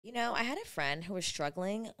You know, I had a friend who was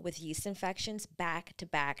struggling with yeast infections back to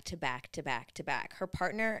back to back to back to back. Her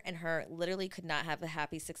partner and her literally could not have a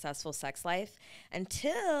happy, successful sex life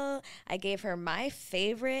until I gave her my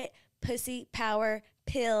favorite pussy power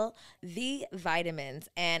pill, the vitamins,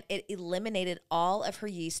 and it eliminated all of her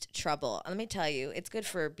yeast trouble. Let me tell you, it's good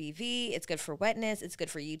for BV, it's good for wetness, it's good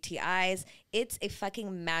for UTIs. It's a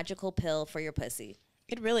fucking magical pill for your pussy.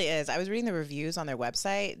 It really is. I was reading the reviews on their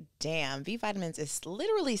website. Damn, V Vitamins is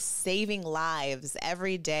literally saving lives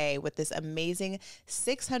every day with this amazing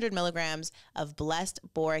 600 milligrams of blessed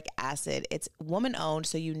boric acid. It's woman owned,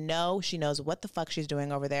 so you know she knows what the fuck she's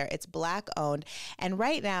doing over there. It's Black owned. And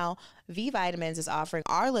right now, V Vitamins is offering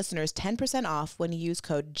our listeners 10% off when you use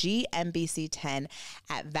code GMBC10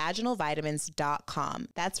 at vaginalvitamins.com.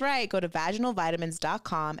 That's right. Go to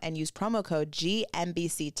vaginalvitamins.com and use promo code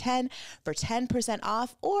GMBC10 for 10% off,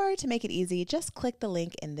 or to make it easy, just click the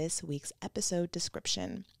link in this week's episode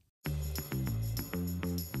description.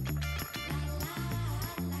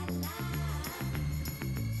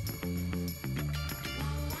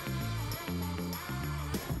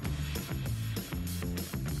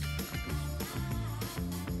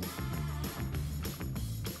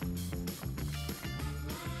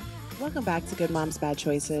 Welcome back to Good Moms, Bad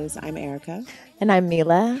Choices. I'm Erica. And I'm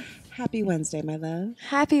Mila. Happy Wednesday, my love.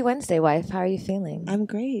 Happy Wednesday, wife. How are you feeling? I'm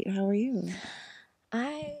great. How are you?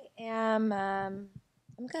 I am, I'm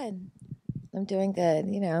good. I'm doing good.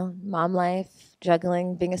 You know, mom life,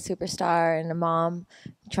 juggling, being a superstar and a mom,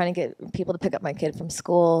 trying to get people to pick up my kid from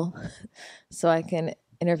school so I can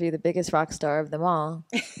interview the biggest rock star of them all.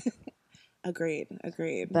 Agreed.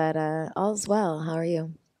 But all's well. How are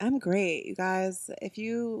you? I'm great. You guys, if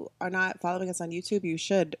you are not following us on YouTube, you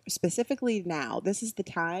should, specifically now. This is the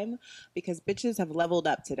time because bitches have leveled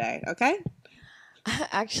up today, okay?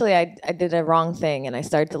 Actually, I did a wrong thing and I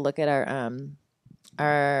started to look at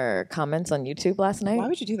our comments on YouTube last night. Why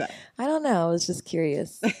would you do that? I don't know. I was just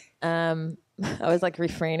curious. I was like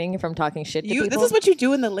refraining from talking shit to people. This is what you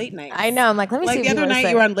do in the late night. I know. I'm like, let me see. Like the other night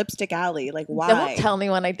you were on Lipstick Alley. Like, why? Don't tell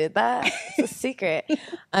me when I did that. It's a secret.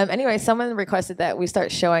 Anyway, someone requested that we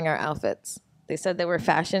start showing our outfits. They said they were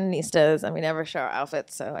fashionistas and we never show our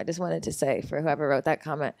outfits. So I just wanted to say for whoever wrote that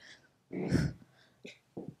comment.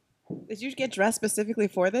 Did you get dressed specifically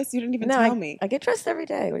for this? You didn't even tell me. I get dressed every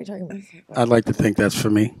day. What are you talking about? Okay, I'd like to think that's for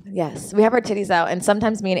me. Yes. We have our titties out. And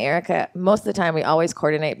sometimes me and Erica, most of the time, we always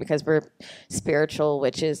coordinate because we're spiritual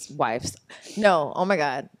witches, wives. No. Oh, my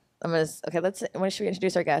God. When should we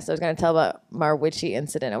introduce our guest? I was going to tell about our witchy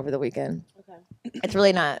incident over the weekend. Okay. It's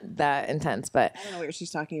really not that intense, but I don't know what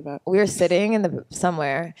she's talking about. We were sitting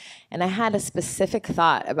somewhere, and I had a specific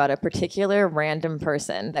thought about a particular random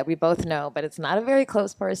person that we both know, but it's not a very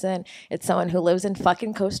close person. It's someone who lives in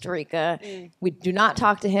fucking Costa Rica. We do not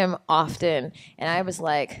talk to him often, and I was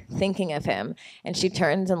like thinking of him, and she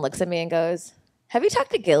turns and looks at me and goes, "Have you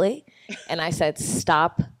talked to Gilly?" And I said,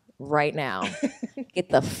 "Stop right now. Get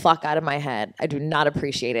the fuck out of my head. I do not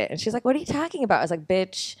appreciate it." And she's like, "What are you talking about?" I was like,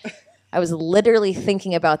 "Bitch, I was literally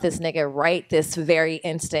thinking about this nigga right this very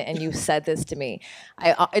instant, and you said this to me."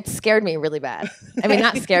 It scared me really bad. I mean,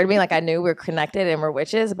 not scared me, like I knew we were connected and we're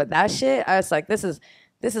witches, but that shit, I was like, this is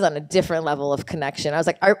on a different level of connection. I was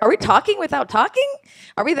like, are we talking without talking?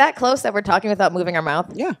 Are we that close that we're talking without moving our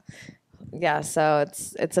mouth? Yeah. Yeah, so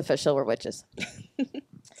it's official, we're witches.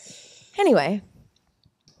 Anyway,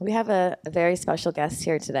 we have a very special guest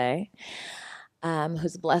here today.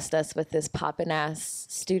 Who's blessed us with this poppin'-ass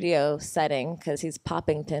studio setting because he's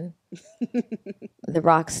Poppington, the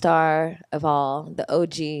rock star of all, the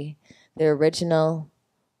OG, the original,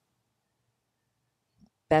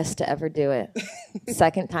 best to ever do it.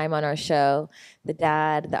 Second time on our show, the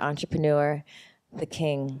dad, the entrepreneur, the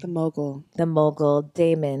king. The mogul,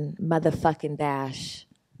 Damon, motherfucking Dash.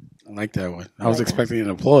 I like that one. I was expecting an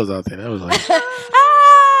applause out there. That was like...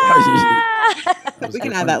 We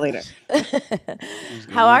can add that later.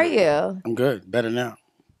 How are you? I'm good. Better now.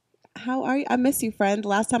 How are you? I miss you, friend.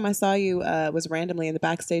 Last time I saw you was randomly in the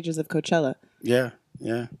backstages of Coachella. Yeah.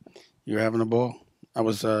 You were having a ball. I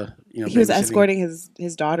was, He was escorting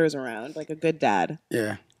his daughters around like a good dad.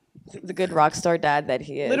 Yeah. The good rock star dad that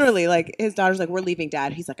he is. Literally, like his daughter's like, "We're leaving,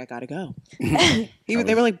 Dad." He's like, "I gotta go." They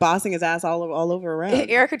were like bossing his ass all over around.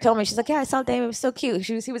 Erica told me, she's like, "Yeah, I saw Damon. It was so cute.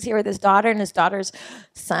 He was here with his daughter and his daughter's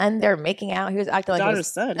son. They're making out. He was acting like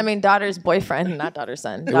daughter's son. I mean, daughter's boyfriend, not daughter's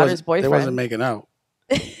son. Daughter's boyfriend. They wasn't making out.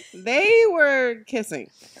 They were kissing.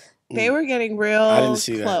 They were getting real I didn't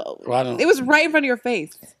see close. that. Well, It was right in front of your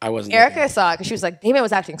face. I wasn't. Erica saw it because she was like, Damon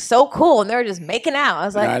was acting so cool, and they were just making out. I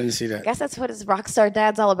was like, No, I didn't see that. I guess that's what his rock star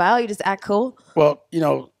dad's all about. You just act cool. Well,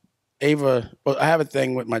 Ava. Well, I have a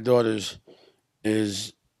thing with my daughters.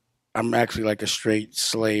 Is I'm actually like a straight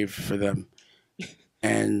slave for them.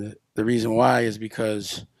 And the reason why is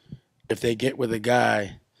because if they get with a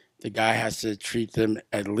guy, the guy has to treat them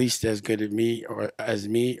at least as good as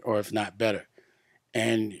me, or if not better.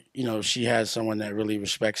 And she has someone that really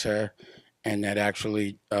respects her and that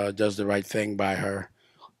actually does the right thing by her.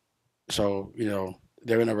 So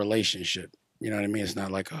they're in a relationship. You know what I mean? It's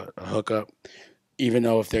not like a hookup. Even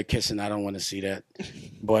though if they're kissing, I don't want to see that.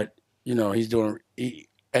 But he's doing.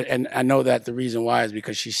 And I know that the reason why is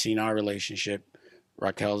because she's seen our relationship,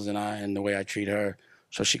 Raquel's and I, and the way I treat her.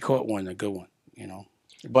 So she caught one, a good one.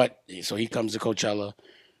 But so he comes to Coachella.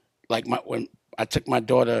 Like when I took my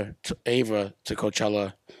daughter Ava to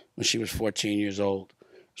Coachella when she was 14 years old.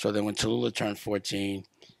 So then when Tallulah turned 14,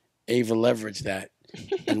 Ava leveraged that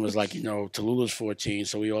and was like, Tallulah's 14,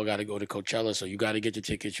 so we all got to go to Coachella. So you got to get the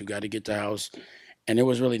tickets, you got to get the house. And there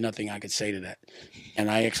was really nothing I could say to that. And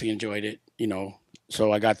I actually enjoyed it.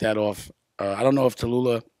 So I got that off. I don't know if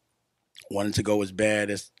Tallulah wanted to go as bad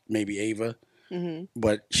as maybe Ava,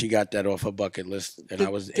 but she got that off her bucket list. And I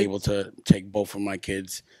was able to take both of my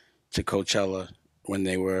kids to Coachella when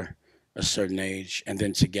they were a certain age, and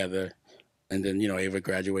then together. And then, Ava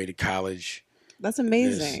graduated college. That's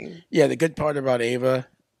amazing. Yeah, the good part about Ava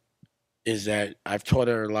is that I've taught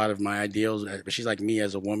her a lot of my ideals, but she's like me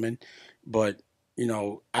as a woman. But,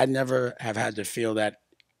 I never have had to feel that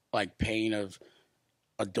like pain of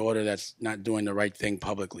a daughter that's not doing the right thing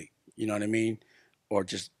publicly. You know what I mean? Or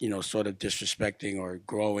just, sort of disrespecting or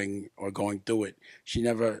growing or going through it. She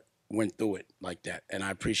never went through it like that. And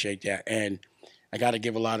I appreciate that. And I got to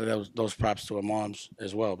give a lot of those props to her moms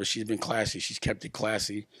as well. But she's been classy. She's kept it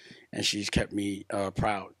classy, and she's kept me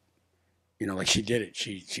proud. Like she did it.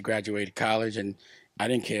 She graduated college, and I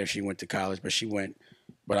didn't care if she went to college, but she went.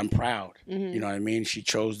 But I'm proud. You know what I mean? She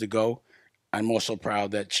chose to go. I'm also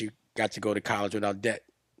proud that she got to go to college without debt.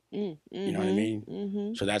 You know what I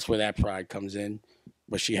mean? So that's where that pride comes in.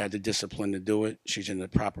 But she had the discipline to do it. She's in the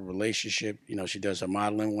proper relationship. She does her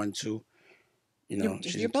modeling one too.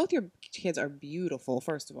 Both your kids are beautiful.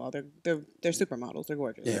 First of all, they're supermodels. They're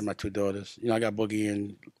gorgeous. Yeah, my two daughters. I got Boogie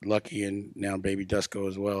and Lucky, and now baby Dusko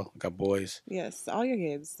as well. I got boys. Yes, all your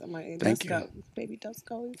kids. Thank you. Baby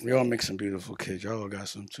Dusko. We all make some beautiful kids. Y'all got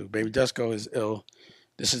some too. Baby Dusko is ill.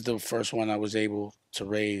 This is the first one I was able to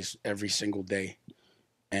raise every single day,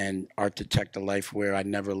 and architect a life where I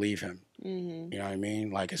never leave him. You know what I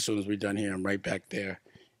mean? Like as soon as we're done here, I'm right back there,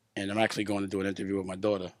 and I'm actually going to do an interview with my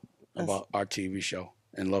daughter about our TV show,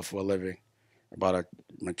 In Love for a Living, about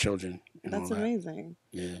my children. That's amazing.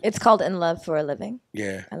 Yeah. It's called In Love for a Living.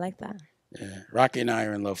 Yeah. I like that. Yeah. Rocky and I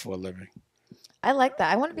are in love for a living. I like that.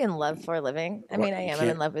 I want to be in love for a living. I mean, I am. I'm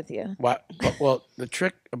in love with you. Well, the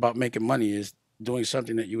trick about making money is doing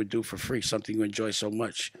something that you would do for free, something you enjoy so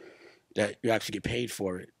much that you actually get paid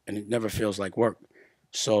for it, and it never feels like work.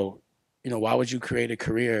 So, why would you create a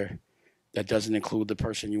career that doesn't include the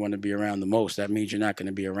person you want to be around the most? That means you're not going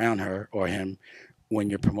to be around her or him when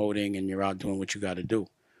you're promoting and you're out doing what you got to do.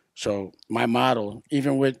 So my model,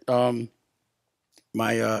 even with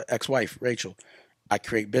my ex-wife, Rachel, I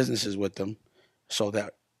create businesses with them so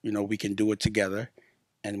that, we can do it together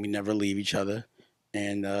and we never leave each other.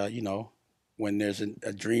 And, when there's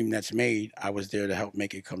a dream that's made, I was there to help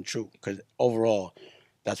make it come true. Because overall,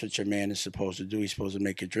 that's what your man is supposed to do. He's supposed to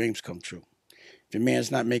make your dreams come true. If your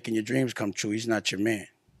man's not making your dreams come true, he's not your man.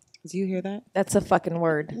 Do you hear that? That's a fucking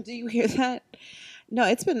word. Do you hear that? No,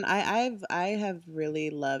 it's been. I have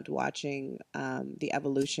really loved watching the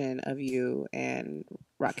evolution of you and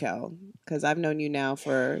Raquel, because I've known you now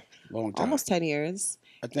for almost 10 years.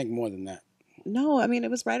 I think more than that. No, I mean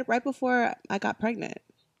it was right before I got pregnant.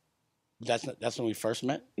 That's when we first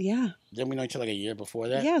met? Yeah. Didn't we know each other like a year before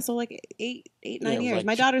that? Yeah, so like 9 years. Like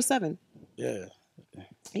My daughter's 7. Yeah.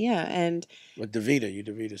 Yeah, and with Davita,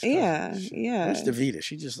 Davita's cousin. Yeah. Where's Davita?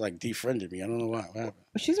 She just like defriended me. I don't know why. What happened?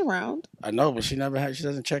 She's around. I know, but she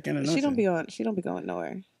doesn't check in or nothing. She don't be going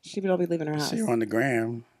nowhere. She don't be leaving her house. See her on the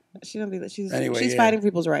gram. She's Anyway, fighting for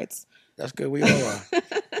people's rights. That's good. We all are.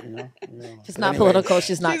 It's not political.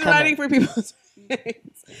 She's not She's coming. fighting for people's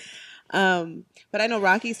rights. But I know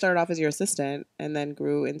Rocky started off as your assistant and then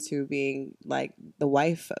grew into being like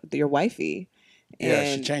your wifey.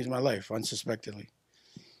 Yeah, she changed my life unsuspectedly.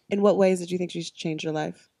 In what ways did you think she's changed your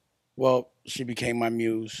life? Well, she became my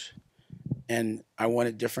muse, and I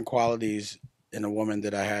wanted different qualities in a woman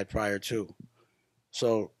that I had prior to.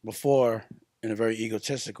 So before, in a very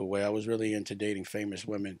egotistical way, I was really into dating famous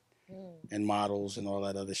women and models and all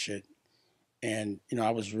that other shit. And,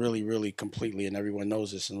 I was really, really completely, and everyone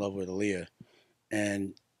knows this, in love with Aaliyah.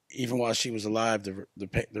 And even while she was alive, the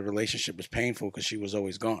relationship was painful because she was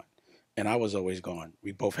always gone. and I was always gone.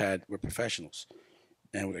 We're professionals,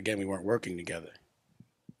 and again, we weren't working together.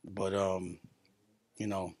 But you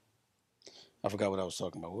know, I forgot what I was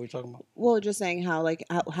talking about. What were we talking about? Well, just saying how like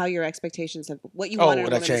how your expectations have what you Oh, wanted a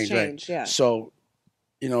what I woman has changed, right? changed. Yeah. So,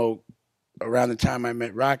 you know, around the time I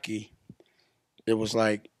met Rocky, it was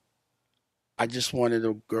like I just wanted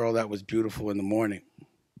a girl that was beautiful in the morning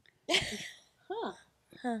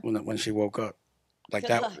when she woke up. Like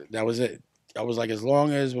Good luck. that was it. I was like, as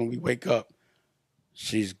long as when we wake up,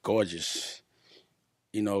 she's gorgeous.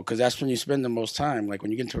 You know, because that's when you spend the most time. Like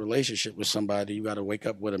when you get into a relationship with somebody, you got to wake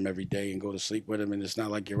up with them every day and go to sleep with them. And it's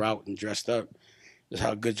not like you're out and dressed up. It's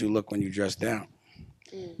how good you look when you dress down.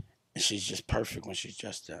 And she's just perfect when she's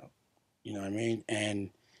dressed down. You know what I mean? And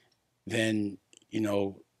then, you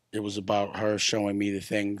know, it was about her showing me the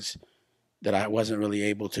things that I wasn't really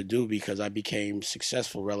able to do because I became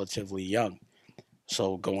successful relatively young.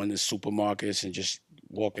 So going to supermarkets and just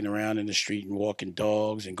walking around in the street and walking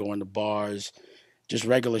dogs and going to bars, just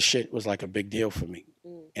regular shit was like a big deal for me.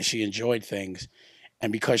 And she enjoyed things.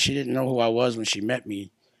 And because she didn't know who I was when she met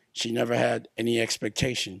me, she never had any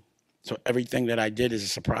expectation. So everything that I did is a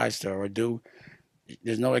surprise to her or do.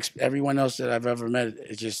 There's no, everyone else that I've ever met,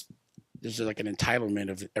 it's just, there's just like an entitlement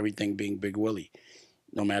of everything being Big Willie,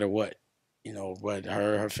 no matter what. You know, but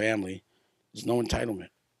her family, there's no entitlement.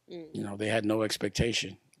 You know, they had no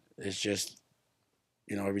expectation. It's just,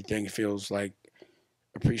 you know, everything feels like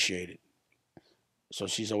appreciated. So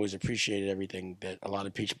she's always appreciated everything that a lot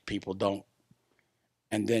of people don't.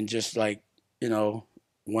 And then just like, you know,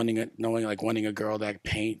 wanting a girl that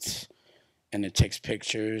paints and that takes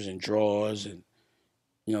pictures and draws and,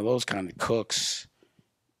 you know, those kind of cooks,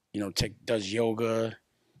 you know, does yoga,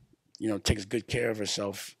 you know, takes good care of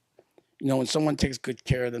herself. You know, when someone takes good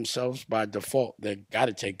care of themselves, by default, they got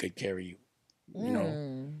to take good care of you, you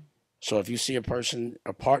know. So if you see a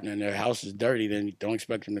partner, and their house is dirty, then don't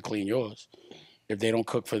expect them to clean yours. If they don't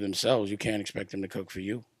cook for themselves, you can't expect them to cook for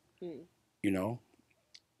you, you know.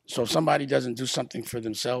 So if somebody doesn't do something for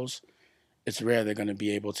themselves, it's rare they're going to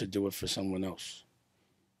be able to do it for someone else.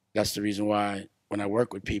 That's the reason why when I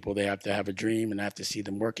work with people, they have to have a dream and I have to see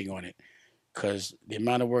them working on it. Because the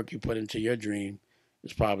amount of work you put into your dream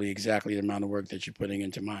is probably exactly the amount of work that you're putting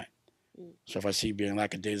into mine. So if I see you being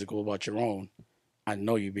lackadaisical about your own, I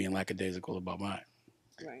know you're being lackadaisical about mine.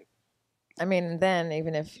 Right. I mean, then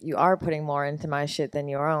even if you are putting more into my shit than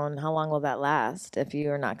your own, how long will that last if you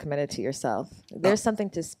are not committed to yourself? There's something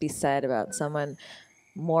to be said about someone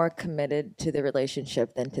more committed to the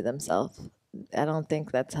relationship than to themselves. I don't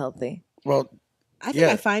think that's healthy. Well, I think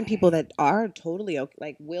I find people that are totally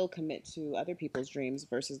like will commit to other people's dreams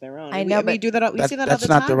versus their own. I know, we do that. We see that all the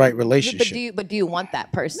time. That's not the right relationship. But do you want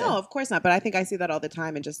that person? No, of course not. But I think I see that all the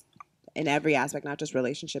time, and just in every aspect, not just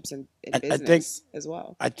relationships and business think, as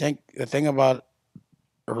well. I think the thing about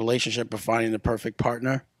a relationship of finding the perfect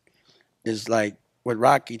partner is like with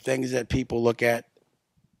Rocky, things that people look at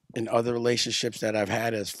in other relationships that I've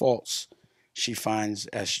had as faults, she finds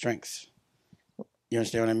as strengths. You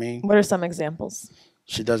understand what I mean? What are some examples?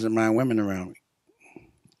 She doesn't mind women around me.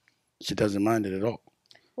 She doesn't mind it at all.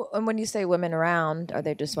 Well, and when you say women around, are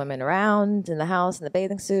they just women around in the house, in the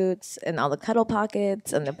bathing suits, and all the cuddle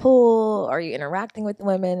pockets, and the pool? Are you interacting with the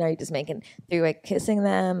women? Are you just making three-way kissing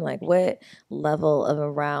them? Like, what level of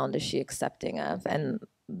around is she accepting of? And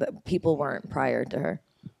the people weren't prior to her.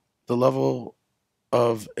 The level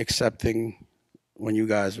of accepting when you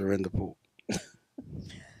guys were in the pool.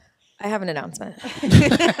 I have an announcement.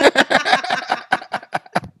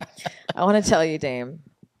 I want to tell you, Dame,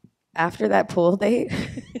 after that pool date,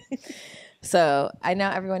 so I know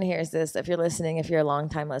everyone hears this. If you're listening, if you're a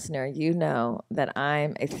longtime listener, you know that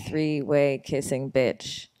I'm a three-way kissing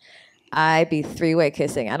bitch. I be three-way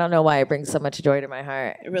kissing. I don't know why it brings so much joy to my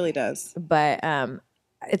heart. It really does. But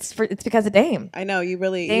it's because of Dame. I know you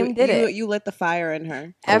really Dame did it. You lit the fire in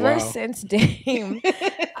her. Ever since Dame,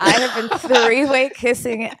 I have been three-way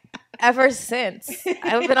kissing ever since.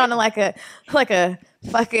 I've been on like a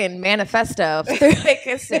fucking manifesto of three-way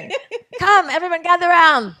kissing. Come, everyone gather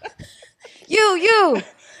around. You.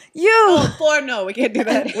 Oh, 4, no, we can't do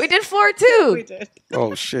that. We did 4 too. We did.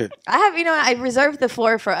 Oh shit. I reserved the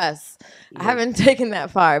 4 for us. I haven't taken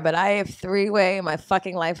that far, but I have thray my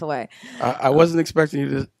fucking life away. I wasn't expecting you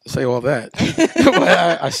to say all that.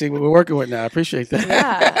 But I see what we're working with now. I appreciate that.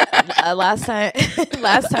 Yeah. Last time,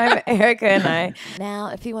 Erica and I. Now,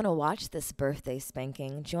 if you want to watch this birthday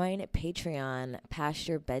spanking, join Patreon past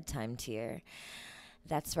your bedtime tier.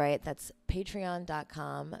 That's right. That's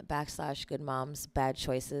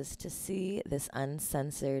patreon.com/goodmomsbadchoices to see this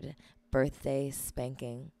uncensored birthday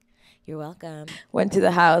spanking. You're welcome. Went to the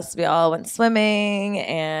house. We all went swimming,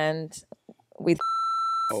 and we.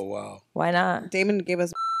 Oh wow! Why not? Damon gave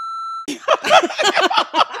us.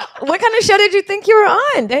 What kind of show did you think you were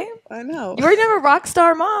on, Dave? I know. You were never rock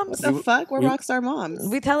star moms. What the fuck? We're rock star moms.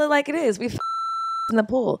 We tell it like it is. We in the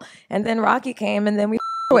pool, and then Rocky came, and then we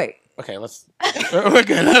wait. Okay, we're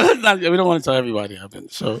good. We don't want to tell everybody happened.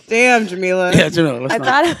 So damn, Jamila. Yeah, Jamila. I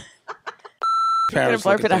thought. Parents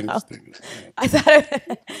blurb it out.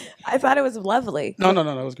 I thought it was lovely. No,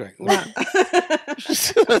 it was great.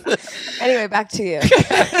 Anyway, back to you.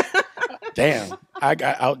 Damn, I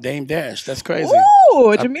got out Dame Dash. That's crazy.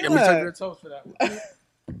 Ooh, Jamila.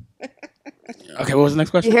 Okay, what was the next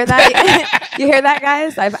question? You hear that? You hear that,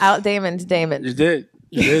 guys? I've out Damoned Damon. You did.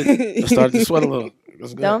 I started to sweat a little.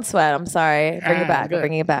 Don't sweat. I'm sorry. Bring it back.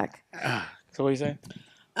 Bring it back. So what are you saying?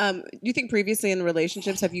 Do you think previously in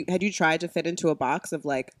relationships had you tried to fit into a box of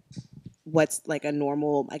like what's like a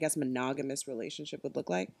normal, I guess, monogamous relationship would look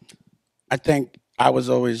like? I think I was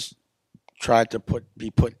always tried to be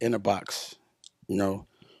put in a box. You know,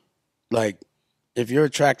 like if you're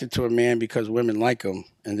attracted to a man because women like him,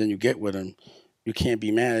 and then you get with him, you can't be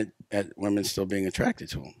mad at women still being attracted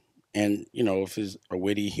to him. And you know, if he's a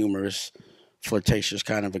witty, humorous, flirtatious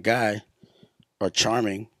kind of a guy, or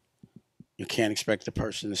charming, you can't expect the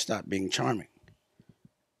person to stop being charming.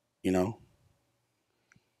 You know?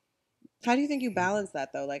 How do you think you balance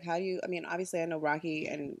that though? Like, I mean, obviously I know Rocky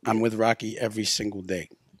and... I'm with Rocky every single day.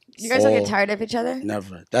 You guys don't get tired of each other?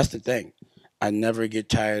 Never. That's the thing. I never get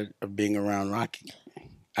tired of being around Rocky.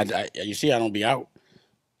 You see, I don't be out.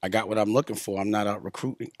 I got what I'm looking for. I'm not out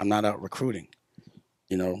recruiting.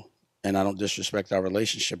 You know? And I don't disrespect our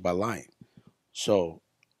relationship by lying. So,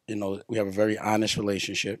 you know, we have a very honest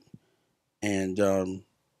relationship. And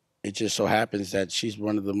it just so happens that she's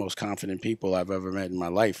one of the most confident people I've ever met in my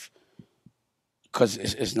life. Because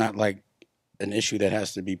it's not like an issue that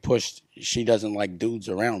has to be pushed. She doesn't like dudes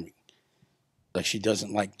around me. Like, she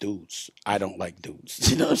doesn't like dudes. I don't like dudes.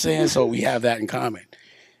 You know what I'm saying? So we have that in common.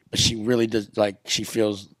 But she really does, like, she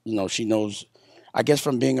feels, you know, she knows, I guess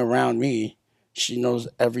from being around me, she knows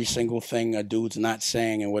every single thing a dude's not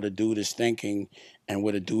saying and what a dude is thinking and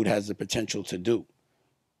what a dude has the potential to do.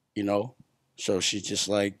 You know? So she just,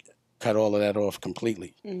 like, cut all of that off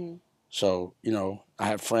completely. Mm-hmm. So, you know, I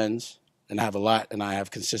have friends, and I have a lot, and I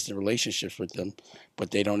have consistent relationships with them,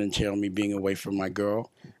 but they don't entail me being away from my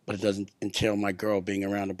girl, but it doesn't entail my girl being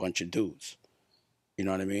around a bunch of dudes. You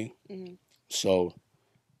know what I mean? Mm-hmm. So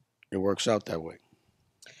it works out that way.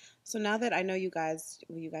 So now that I know you guys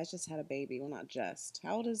just had a baby. Well, not just.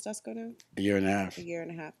 How old is Dusko now? A year and a half. A year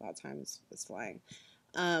and a half. Wow, time is flying.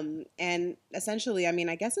 And essentially, I mean,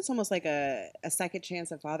 I guess it's almost like a second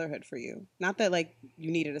chance at fatherhood for you. Not that like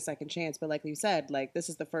you needed a second chance, but like you said, like this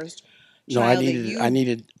is the first child I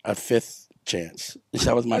needed a fifth chance.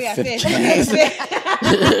 That was my fifth chance.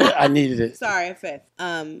 I needed it. Sorry, a fifth.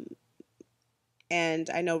 And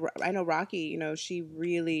I know Rocky, you know, she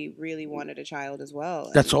really, really wanted a child as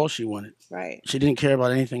well. That's all she wanted. Right. She didn't care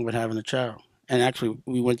about anything but having a child. And actually,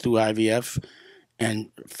 we went through IVF,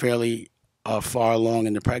 and fairly far along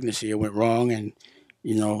in the pregnancy, it went wrong, and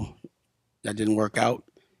you know that didn't work out.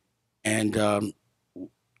 And a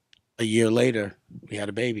year later, we had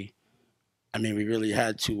a baby. I mean, we really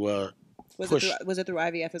had to push. Was it through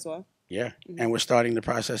IVF as well? Yeah, mm-hmm. And we're starting the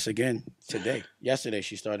process again today. Yesterday,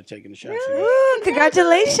 she started taking the shots. Woo,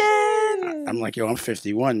 congratulations! I'm like, yo, I'm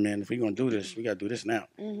 51, man. If we're going to do this, we got to do this now.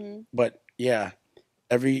 Mm-hmm. But, yeah,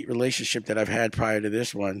 every relationship that I've had prior to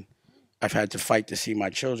this one, I've had to fight to see my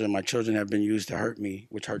children. My children have been used to hurt me,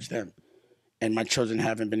 which hurts them. And my children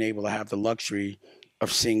haven't been able to have the luxury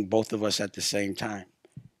of seeing both of us at the same time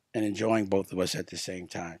and enjoying both of us at the same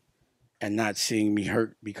time and not seeing me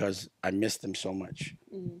hurt because I miss them so much.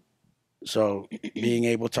 Mm-hmm. So being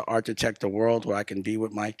able to architect a world where I can be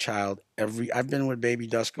with my child I've been with baby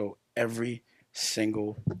Dusko every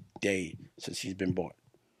single day since he's been born.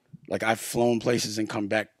 Like, I've flown places and come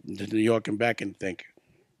back to New York and back in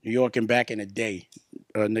a day,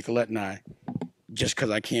 Nicolette and I, just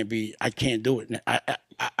because I can't do it. I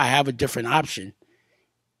have a different option,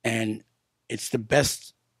 and it's the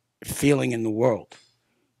best feeling in the world.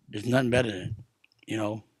 There's nothing better than, you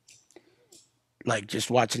know, like just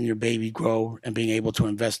watching your baby grow and being able to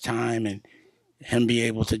invest time and him be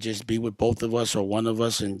able to just be with both of us or one of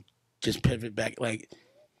us and just pivot back. Like,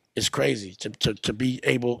 it's crazy to be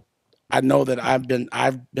able. I know that I've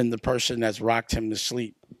been the person that's rocked him to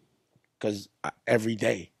sleep because every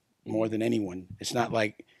day, more than anyone. It's not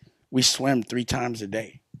like we swim 3 times a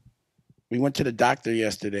day. We went to the doctor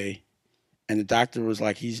yesterday, and the doctor was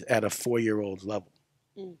like, he's at a 4-year-old's level.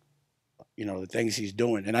 Mm. the things he's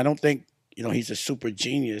doing. And I don't think, he's a super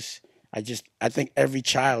genius. I think every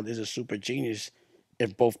child is a super genius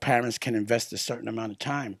if both parents can invest a certain amount of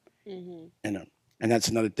time in them. And that's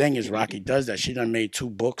another thing is Rocky does that. She done made 2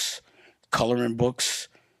 books, coloring books.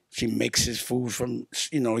 She makes his food from,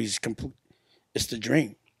 he's complete. It's the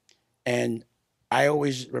dream. And I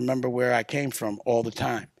always remember where I came from all the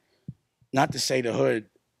time. Not to say the hood,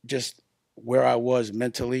 just where I was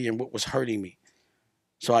mentally and what was hurting me.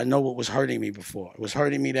 So I know what was hurting me before. It was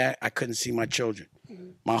hurting me that I couldn't see my children.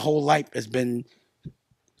 My whole life has been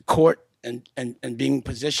court and being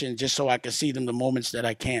positioned just so I can see them the moments that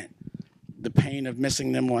I can. The pain of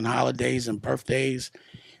missing them on holidays and birthdays.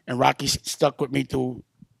 And Rocky stuck with me through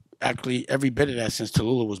actually every bit of that since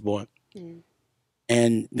Tallulah was born.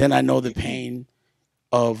 And then I know the pain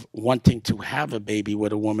of wanting to have a baby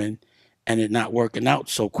with a woman and it not working out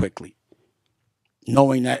so quickly.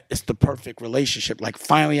 Knowing that it's the perfect relationship. Like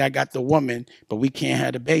finally I got the woman, but we can't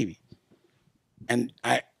have the baby. And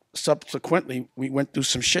subsequently we went through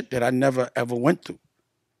some shit that I never ever went through.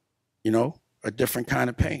 A different kind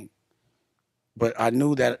of pain. But I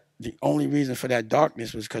knew that the only reason for that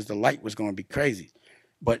darkness was because the light was going to be crazy.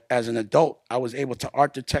 But as an adult, I was able to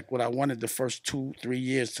architect what I wanted the first 2-3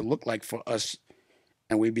 years to look like for us.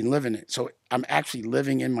 And we've been living it. So I'm actually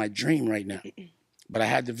living in my dream right now. But I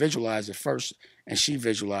had to visualize it first, and she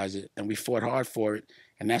visualized it, and we fought hard for it.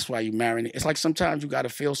 And that's why you marinate. It's like sometimes you got to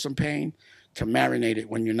feel some pain to marinate it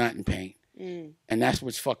when you're not in pain. And that's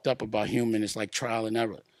what's fucked up about human. It's like trial and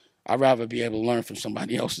error. I'd rather be able to learn from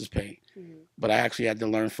somebody else's pain. But I actually had to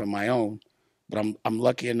learn from my own. But I'm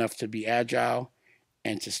lucky enough to be agile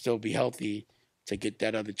and to still be healthy to get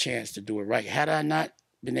that other chance to do it right. Had I not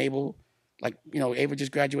been able, Ava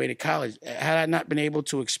just graduated college. Had I not been able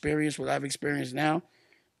to experience what I've experienced now,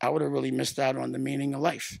 I would have really missed out on the meaning of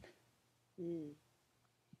life.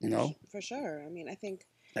 For sure. I mean, I think.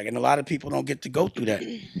 And a lot of people don't get to go through that.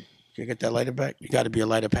 You get that lighter back? You got to be a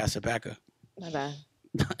lighter passer backer. My bad.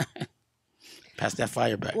 Pass that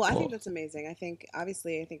fire back. Well, I think that's amazing. I think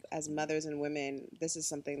as mothers and women, this is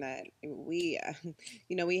something that we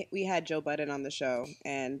had Joe Budden on the show,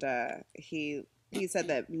 and he said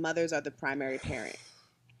that mothers are the primary parent.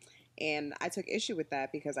 And I took issue with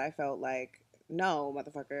that because I felt like, no,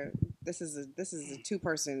 motherfucker, this is a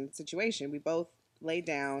 2-person situation. We both laid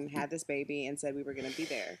down, had this baby, and said we were going to be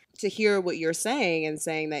there. To hear what you're saying and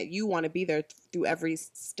saying that you want to be there through every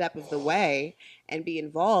step of the way and be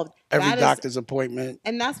involved. Every doctor's appointment.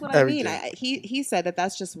 And that's what everything. I mean. He said that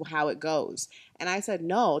that's just how it goes. And I said,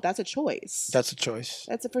 no, that's a choice. That's a choice.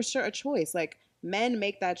 That's for sure a choice. Like, men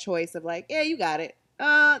make that choice of like, yeah, you got it.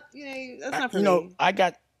 That's not for me. I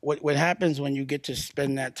got what happens when you get to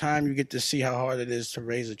spend that time, you get to see how hard it is to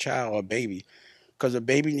raise a child or a baby. Because a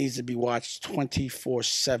baby needs to be watched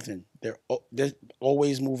 24/7. They're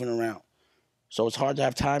always moving around. So it's hard to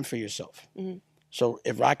have time for yourself. So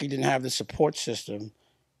if Rocky didn't have the support system,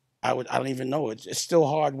 I don't even know. It's still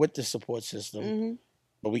hard with the support system.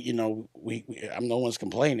 But I'm no one's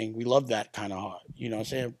complaining. We love that kind of hard. You know what I'm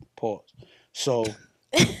saying? Pause. So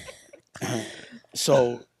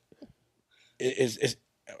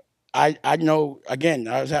I know, again,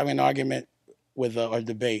 I was having an argument with a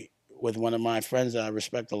debate with one of my friends that I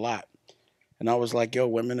respect a lot. And I was like, yo,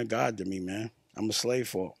 women are God to me, man. I'm a slave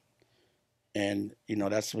for them. And,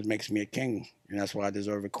 that's what makes me a king. And that's why I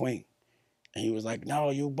deserve a queen. And he was like, no,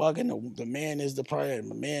 you bugging. The man is the priority.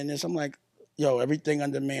 The man is. I'm like, yo, everything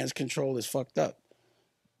under man's control is fucked up.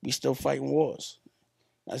 We still fighting wars.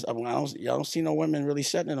 I don't see no women really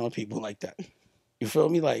setting it on people like that. You feel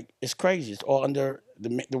me? Like, it's crazy. It's all under,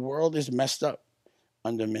 the world is messed up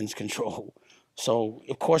under men's control. So,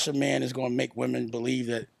 of course, a man is going to make women believe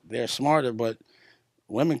that they're smarter, but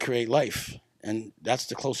women create life. And that's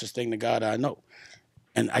the closest thing to God I know.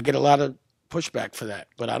 And I get a lot of pushback for that,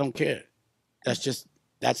 but I don't care. That's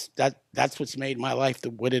what's made my life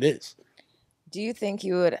what it is. Do you think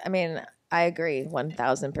you would, I agree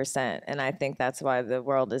 1,000%. And I think that's why the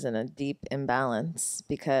world is in a deep imbalance,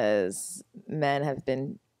 because men have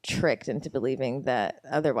been tricked into believing that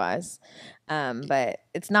otherwise. But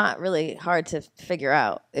it's not really hard to figure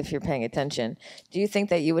out if you're paying attention. Do you think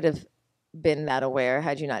that you would have been that aware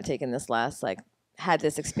had you not taken this had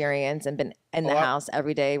this experience and been in the house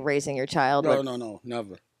every day raising your child? No,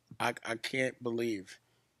 never. I can't believe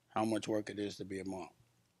how much work it is to be a mom,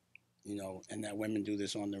 and that women do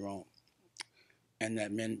this on their own. And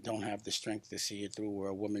that men don't have the strength to see it through, where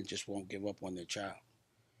a woman just won't give up on their child.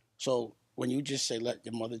 So when you just say, let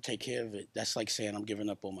your mother take care of it, that's like saying I'm giving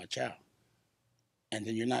up on my child. And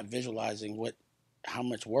then you're not visualizing how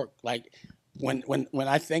much work. Like, when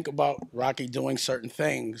I think about Rocky doing certain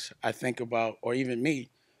things, I think about, or even me,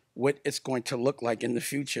 what it's going to look like in the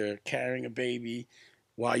future, carrying a baby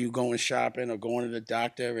while you going shopping or going to the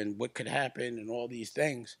doctor, and what could happen and all these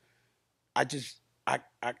things. I just I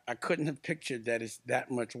couldn't have pictured that it's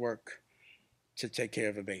that much work to take care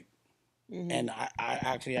of a baby. And I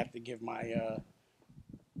actually have to give my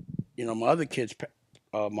my other kids'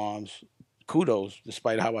 moms kudos,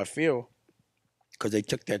 despite how I feel, because they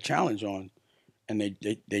took that challenge on, and they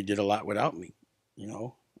did a lot without me. You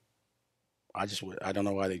know, I don't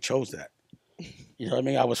know why they chose that. You know what I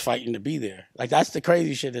mean? I was fighting to be there. Like, that's the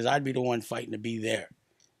crazy shit, is I'd be the one fighting to be there.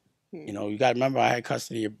 You know, you got to remember, I had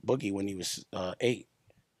custody of Boogie when he was 8,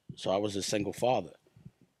 so I was a single father,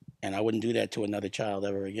 and I wouldn't do that to another child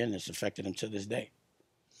ever again. It's affected him to this day.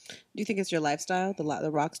 Do you think it's your lifestyle,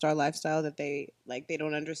 the rock star lifestyle, that they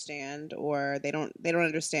don't understand, or they don't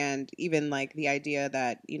understand even like the idea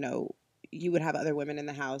that you would have other women in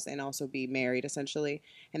the house and also be married essentially,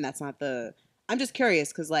 and that's not the. I'm just curious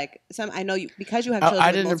because like I know you, because you have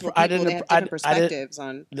children with multiple people, they have different perspectives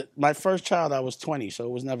on. My first child, I was 20, so it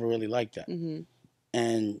was never really like that.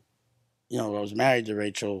 And I was married to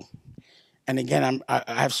Rachel, and again, I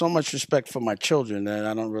have so much respect for my children that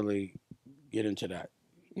I don't really get into that.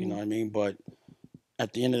 You know what I mean? But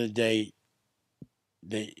at the end of the day,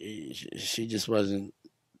 she just wasn't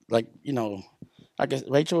like, I guess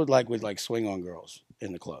Rachel would swing on girls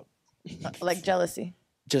in the club. Like jealousy.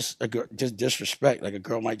 Just disrespect. Like, a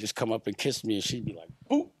girl might just come up and kiss me, and she'd be like,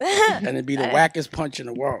 "Boop," and it'd be the wackest punch in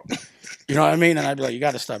the world. You know what I mean? And I'd be like, "You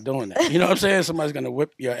got to stop doing that." You know what I'm saying? Somebody's gonna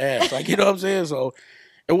whip your ass. Like, you know what I'm saying? So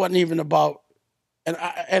it wasn't even about.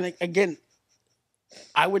 And again,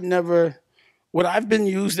 I would never. What I've been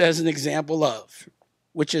used as an example of,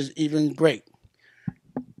 which is even great.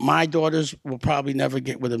 My daughters will probably never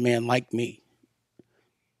get with a man like me.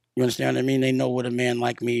 You understand what I mean? They know what a man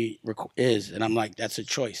like me is, and I'm like, that's a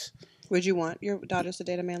choice. Would you want your daughters to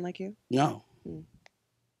date a man like you? No.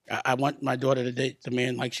 I want my daughter to date the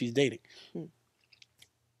man like she's dating.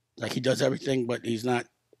 Like, he does everything, but he's not.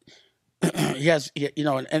 He has,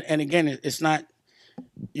 and again, it's not.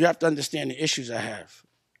 You have to understand the issues I have.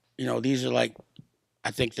 These are like,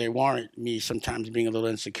 I think they warrant me sometimes being a little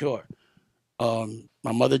insecure.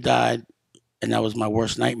 My mother died, and that was my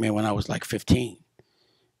worst nightmare when I was like 15.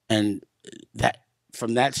 And that,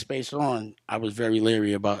 from that space on, I was very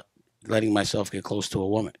leery about letting myself get close to a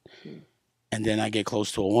woman. And then I get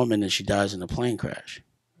close to a woman and she dies in a plane crash.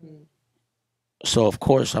 So of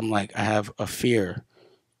course I'm like, I have a fear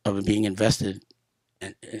of being invested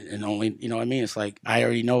and only, you know what I mean? It's like, I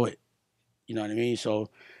already know it. You know what I mean? So,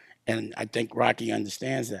 and I think Rocky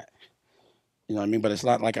understands that. You know what I mean? But it's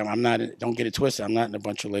not like I'm not, don't get it twisted. I'm not in a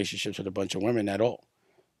bunch of relationships with a bunch of women at all.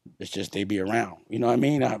 It's just they be around. You know what I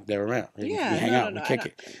mean? They're around. We hang out, we kick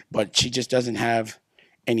it. But she just doesn't have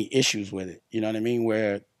any issues with it. You know what I mean?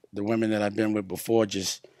 Where the women that I've been with before they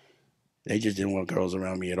just didn't want girls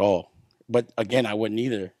around me at all. But again, I wouldn't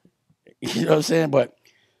either. You know what I'm saying? But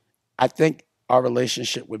I think our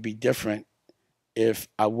relationship would be different if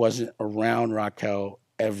I wasn't around Raquel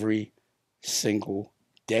every single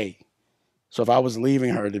day. So if I was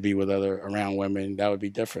leaving her to be with around women, that would be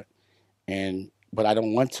different. But I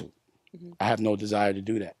don't want to. I have no desire to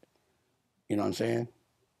do that. You know what I'm saying?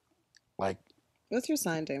 Like, what's your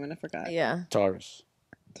sign, Damon? I forgot. Yeah. Taurus.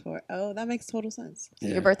 Oh, that makes total sense. Yeah.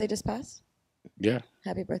 Your birthday just passed? Yeah.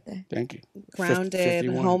 Happy birthday. Thank you. Grounded.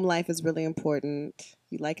 51. Home life is really important.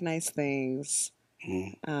 You like nice things.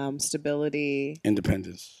 Stability.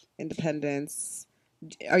 Independence.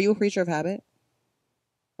 Are you a creature of habit?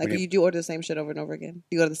 Like, you do order the same shit over and over again?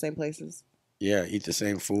 Do you go to the same places? Yeah, eat the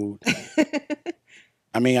same food.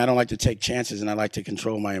 I mean, I don't like to take chances, and I like to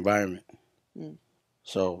control my environment.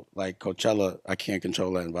 So, like Coachella, I can't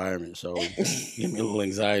control that environment. So, give me a little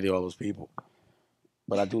anxiety, all those people.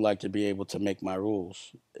 But I do like to be able to make my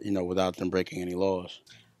rules, without them breaking any laws.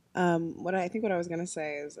 What I was going to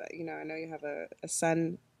say is, I know you have a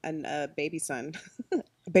son and a baby son.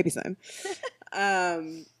 A baby son.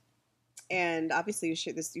 And obviously you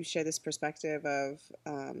share this perspective of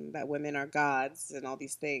that women are gods and all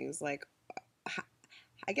these things. Like,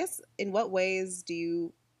 I guess, in what ways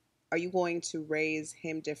are you going to raise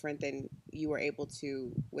him different than you were able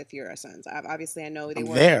to with your sons? Obviously, I know they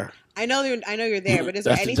were there. I know you're there, but is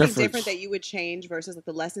there anything different that you would change versus like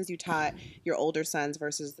the lessons you taught your older sons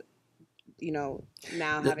versus, now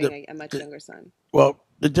having a much younger son? Well,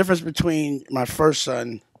 the difference between my first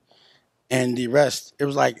son and the rest, it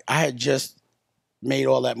was like I had just made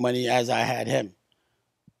all that money as I had him.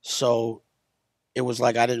 So it was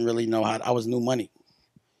like I didn't really know I was new money.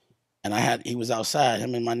 And he was outside.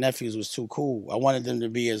 Him and my nephews was too cool. I wanted them to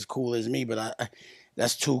be as cool as me, but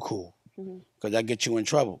that's too cool because that gets you in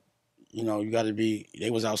trouble. You know, you got to be. They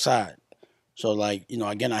was outside, so like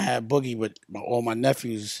again, I had Boogie, but all my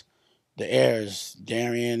nephews, the heirs,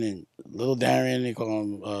 Darian and little Darian, they call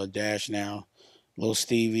him Dash now, little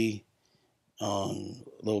Stevie,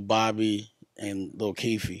 little Bobby, and little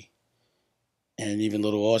Keefe, and even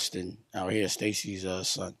little Austin out here, Stacy's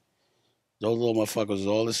son. Those little motherfuckers was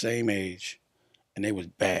all the same age, and they was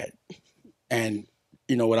bad. And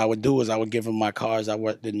what I would do is I would give them my cars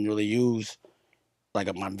didn't really use,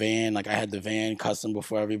 like my van. Like I had the van custom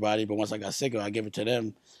before everybody, but once I got sick of it, I give it to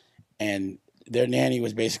them. And their nanny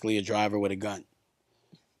was basically a driver with a gun.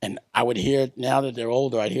 And I would hear, now that they're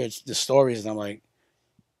older, I'd hear the stories, and I'm like,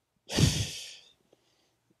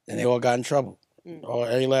 and they all got in trouble. Or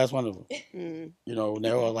every last one of them.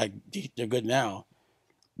 They're all like, they're good now.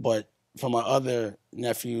 But for my other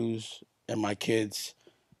nephews and my kids,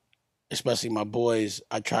 especially my boys,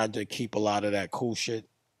 I tried to keep a lot of that cool shit.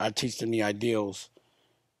 I teach them the ideals,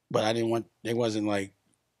 but they wasn't like,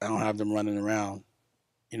 I don't have them running around.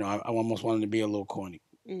 I almost wanted to be a little corny,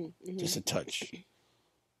 just a touch.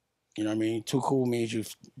 You know what I mean? Too cool means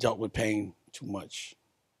you've dealt with pain too much.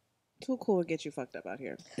 Too cool will get you fucked up out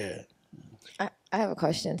here. Yeah. I have a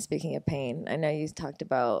question. Speaking of pain, I know you talked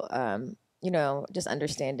about, just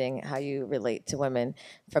understanding how you relate to women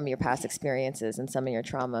from your past experiences and some of your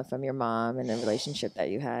trauma from your mom and the relationship that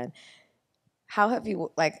you had. How have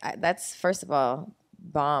you, that's first of all,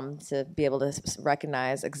 bomb to be able to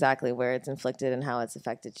recognize exactly where it's inflicted and how it's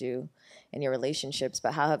affected you in your relationships.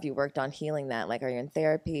 But how have you worked on healing that? Like, are you in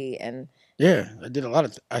therapy? And yeah, I did a lot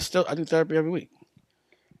of. I do therapy every week.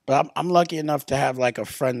 But I'm lucky enough to have like a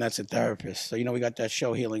friend that's a therapist. So we got that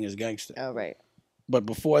show, Healing is Gangster. Oh, right. But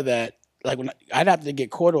before that, like when I'd have to get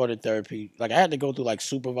court ordered therapy. Like I had to go through like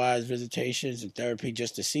supervised visitations and therapy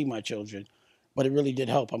just to see my children. But it really did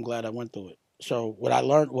help. I'm glad I went through it. So what I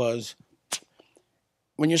learned was,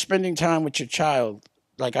 when you're spending time with your child,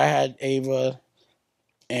 like I had Ava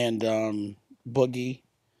and Boogie,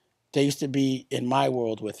 they used to be in my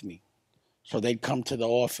world with me. So they'd come to the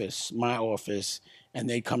office, my office, and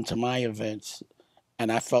they'd come to my events.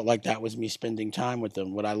 And I felt like that was me spending time with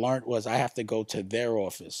them. What I learned was I have to go to their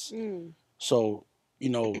office. So,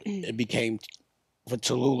 it became for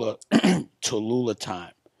Tallulah, Tallulah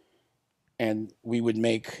time. And we would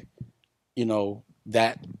make,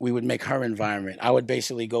 we would make her environment. I would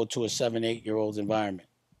basically go to a 7-8-year-old's environment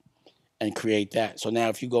and create that. So now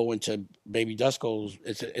if you go into Baby Dusko's,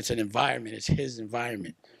 it's an environment. It's his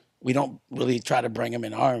environment. We don't really try to bring him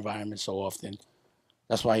in our environment so often.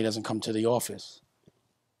 That's why he doesn't come to the office.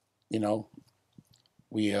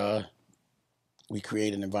 We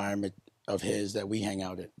create an environment of his that we hang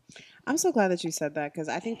out in. I'm so glad that you said that, because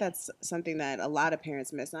I think that's something that a lot of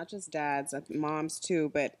parents miss, not just dads, moms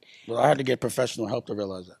too. But I had to get professional help to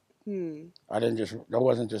realize that. That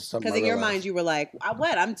wasn't just something. Because in your mind, you were like,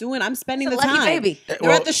 I'm spending it's the a lucky time. Baby.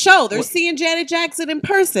 They're at the show. They're seeing Janet Jackson in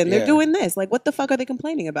person. They're doing this. Like, what the fuck are they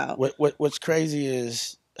complaining about? What's crazy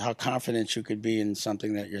is how confident you could be in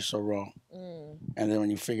something that you're so wrong. And then when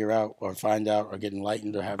you figure out or find out or get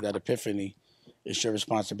enlightened or have that epiphany, it's your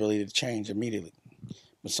responsibility to change immediately.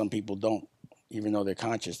 But some people don't. Even though they're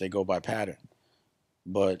conscious, they go by pattern.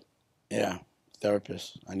 But yeah,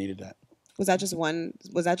 therapist, I needed that. Was that just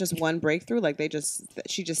one breakthrough? Like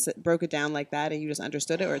she just broke it down like that, and you just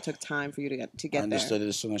understood it, or it took time for you to get there? I understood it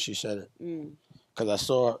as soon as she said it. Because I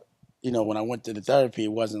saw, when I went to the therapy,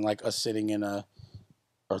 it wasn't like us sitting in a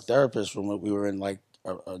therapist room. We were in like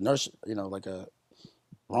a nurse, like a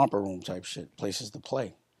romper room type shit, places to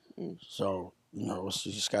play. So, you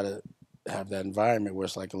just got to have that environment where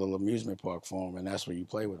it's like a little amusement park for them, and that's where you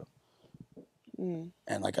play with them.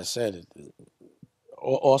 And like I said,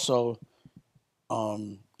 also,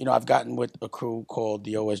 I've gotten with a crew called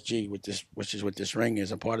the OSG, which is what this ring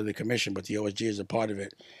is, a part of the commission, but the OSG is a part of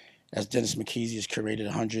it. As Dennis McKeezy has curated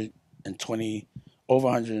over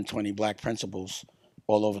 120 black principals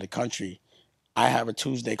all over the country. I have a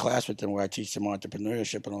Tuesday class with them where I teach them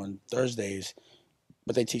entrepreneurship, and on Thursdays,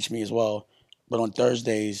 but they teach me as well. But on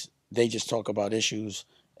Thursdays, they just talk about issues,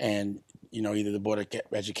 and either the Board of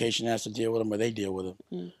Education has to deal with them or they deal with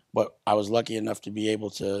them. But I was lucky enough to be able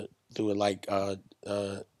to do it like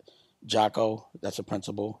Jocko, that's a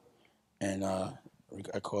principal, and I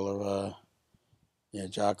call her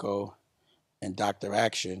Jocko, and Dr.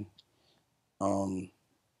 Action.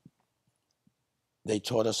 They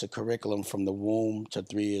taught us a curriculum from the womb to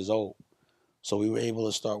 3 years old. So we were able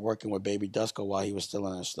to start working with Baby Dusko while he was still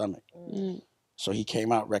in her stomach. So he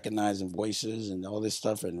came out recognizing voices and all this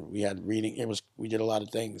stuff, and we had reading. We did a lot of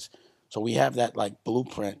things. So we have that like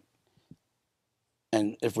blueprint.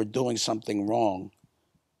 And if we're doing something wrong,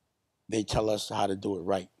 they tell us how to do it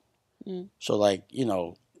right. So like,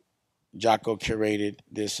 Jocko curated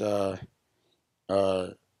this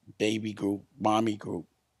baby group, mommy group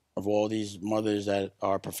of all these mothers that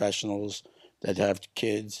are professionals that have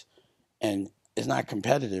kids, and it's not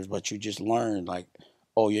competitive, but you just learn like,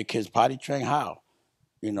 oh, your kid's potty trained, how?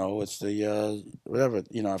 It's the whatever,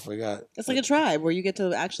 I forgot. It's like a tribe where you get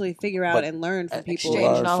to actually figure out and learn from people.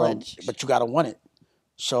 Exchange knowledge. But you got to want it.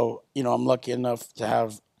 So, I'm lucky enough to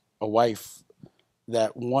have a wife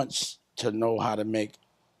that wants to know how to make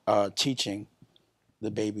teaching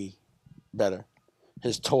the baby better.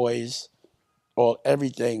 His toys,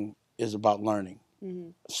 everything is about learning.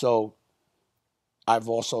 So I've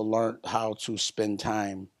also learned how to spend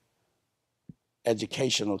time,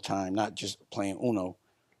 educational time, not just playing Uno,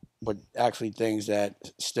 but actually things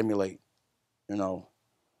that stimulate,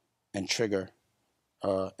 and trigger,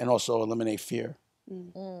 and also eliminate fear.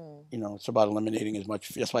 It's about eliminating as much.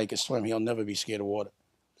 That's why he can swim. He'll never be scared of water.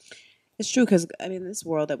 It's true because, this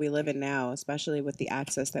world that we live in now, especially with the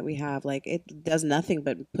access that we have, like it does nothing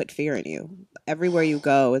but put fear in you. Everywhere you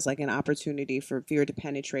go is like an opportunity for fear to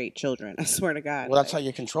penetrate children. I swear to God. Well, that's how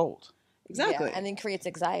you're controlled. Exactly. Yeah, and then creates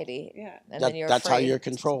anxiety. Yeah. And then you're that's afraid. how you're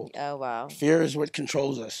controlled. Oh, wow. Fear is what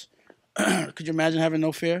controls us. Could you imagine having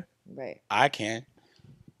no fear? Right. I can.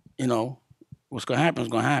 What's going to happen is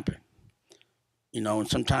going to happen. And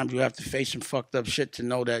sometimes you have to face some fucked up shit to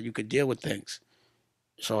know that you could deal with things.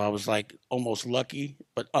 So I was like almost lucky,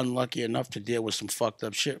 but unlucky enough to deal with some fucked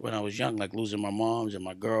up shit when I was young, like losing my moms and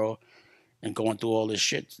my girl and going through all this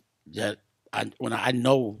shit that I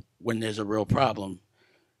know when there's a real problem.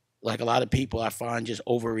 Like a lot of people I find just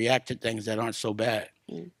overreact to things that aren't so bad.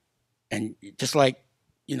 And just like,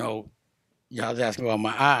 y'all was asking about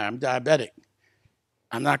my eye, I'm diabetic.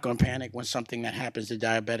 I'm not going to panic when something that happens to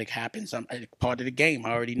diabetic happens. I'm part of the game.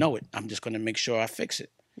 I already know it. I'm just going to make sure I fix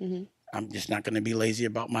it. I'm just not going to be lazy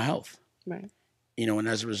about my health. Right. And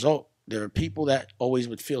as a result, there are people that always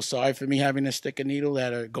would feel sorry for me having to stick a needle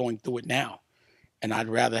that are going through it now. And I'd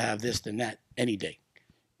rather have this than that any day.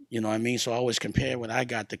 You know what I mean? So I always compare when I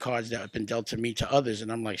got the cards that have been dealt to me to others.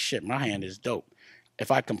 And I'm like, shit, my hand is dope.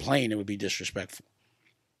 If I complain, it would be disrespectful.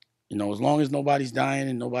 As long as nobody's dying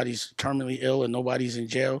and nobody's terminally ill and nobody's in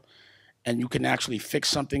jail, and you can actually fix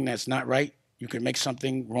something that's not right, you can make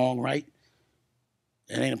something wrong right,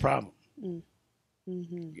 it ain't a problem.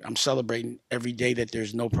 I'm celebrating every day that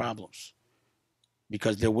there's no problems,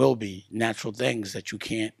 because there will be natural things that you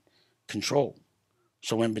can't control.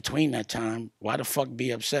 So in between that time, why the fuck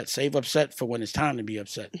be upset? Save upset for when it's time to be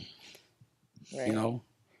upset. Right.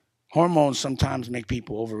 Hormones sometimes make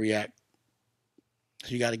people overreact. So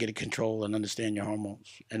you got to get in control and understand your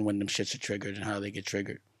hormones and when them shits are triggered and how they get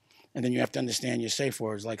triggered. And then you have to understand your safe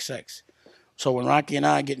words like sex. So when Rocky and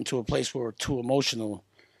I get into a place where we're too emotional,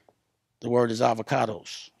 the word is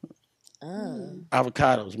avocados.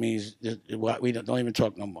 Avocados means we don't even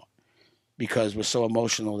talk no more, because we're so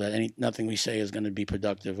emotional that nothing we say is going to be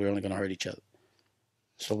productive. We're only going to hurt each other.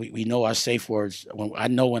 So we know our safe words. I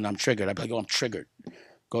know when I'm triggered. I'm like, I'm triggered.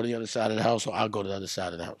 Go to the other side of the house, or I'll go to the other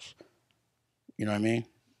side of the house. You know what I mean?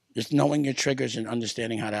 Just knowing your triggers and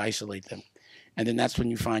understanding how to isolate them. And then that's when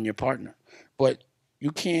you find your partner. But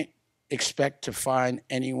you can't expect to find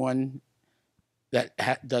anyone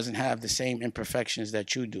that doesn't have the same imperfections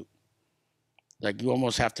that you do. Like, you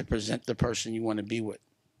almost have to present the person you want to be with.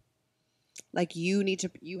 Like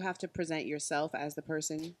you have to present yourself as the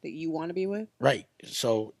person that you want to be with? Right.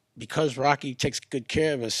 So because Rocky takes good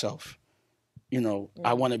care of herself,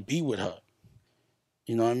 I want to be with her.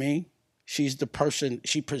 You know what I mean? She's the person,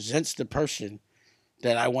 she presents the person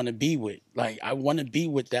that I want to be with. Like, I want to be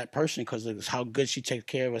with that person because of how good she takes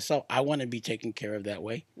care of herself. I want to be taken care of that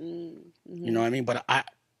way. You know what I mean? But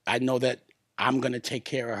I know that I'm going to take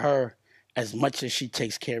care of her as much as she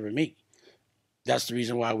takes care of me. That's the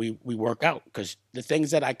reason why we work out, because the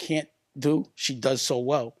things that I can't do, she does so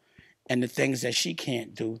well. And the things that she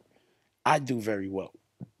can't do, I do very well.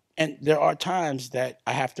 And there are times that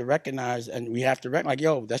I have to recognize, and we have to recognize, like,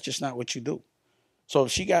 yo, that's just not what you do. So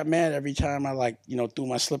if she got mad every time I threw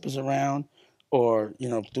my slippers around or,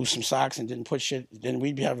 threw some socks and didn't put shit, then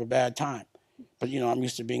we'd have a bad time. But, I'm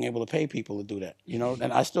used to being able to pay people to do that,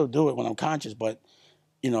 and I still do it when I'm conscious, but,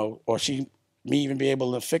 or me even be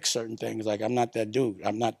able to fix certain things. Like, I'm not that dude.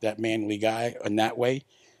 I'm not that manly guy in that way.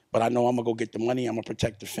 But I know I'm going to go get the money. I'm going to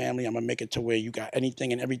protect the family. I'm going to make it to where you got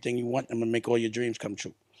anything and everything you want. I'm going to make all your dreams come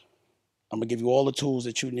true. I'm going to give you all the tools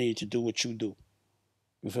that you need to do what you do.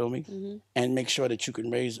 You feel me? And make sure that you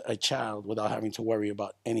can raise a child without having to worry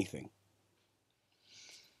about anything.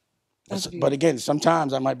 But again,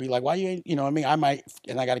 sometimes I might be like, why you ain't, you know what I mean? I might,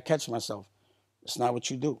 and I got to catch myself. It's not what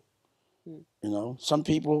you do. You know, some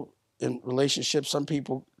people in relationships, some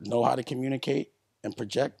people know how to communicate and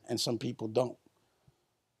project, and some people don't.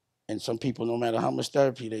 And some people, no matter how much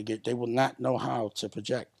therapy they get, they will not know how to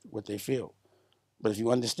project what they feel. But if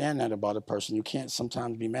you understand that about a person, you can't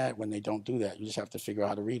sometimes be mad when they don't do that. You just have to figure out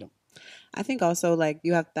how to read them. I think also like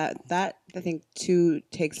you have that I think too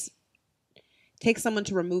takes someone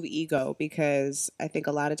to remove ego, because I think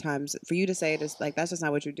a lot of times for you to say it is like that's just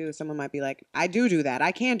not what you do. Someone might be like, I do that.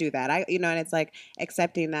 I can do that. And it's like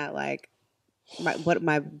accepting that like what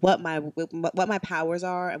my powers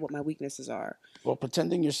are and what my weaknesses are. Well,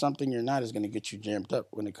 pretending you're something you're not is going to get you jammed up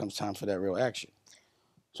when it comes time for that real action.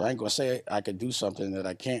 So I ain't going to say I could do something that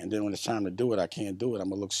I can't, and then when it's time to do it, I can't do it. I'm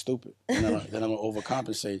going to look stupid. And then I'm going to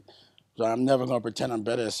overcompensate. So I'm never going to pretend I'm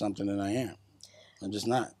better at something than I am. I'm just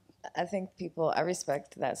not. I think I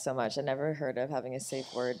respect that so much. I never heard of having a safe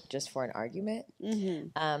word just for an argument,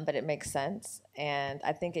 but it makes sense. And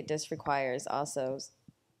I think it just requires also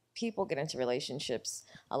people get into relationships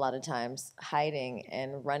a lot of times hiding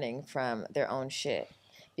and running from their own shit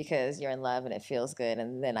because you're in love and it feels good,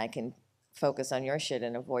 and then I can focus on your shit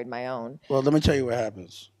and avoid my own. Well, let me tell you what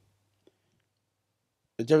happens.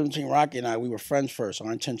 The difference between Rocky and I, we were friends first.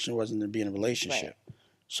 Our intention wasn't to be in a relationship. Right.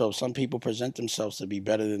 So some people present themselves to be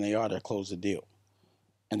better than they are to close the deal.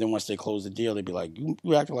 And then once they close the deal, they be like,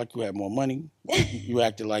 you acted like you had more money. You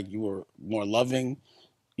acted like you were more loving.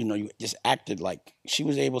 You know, you just acted like. She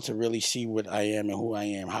was able to really see what I am and who I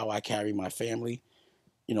am, how I carry my family.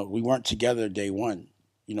 You know, we weren't together day one.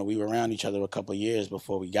 You know, we were around each other a couple of years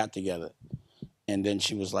before we got together. And then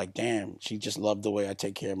she was like, damn, she just loved the way I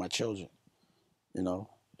take care of my children. You know,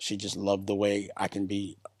 she just loved the way I can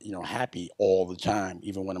be, you know, happy all the time,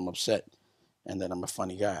 even when I'm upset. And then I'm a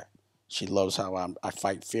funny guy. She loves how I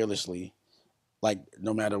fight fearlessly, like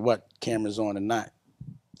no matter what, camera's on or not,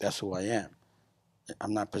 that's who I am.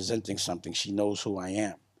 I'm not presenting something. She knows who I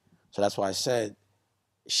am. So that's why I said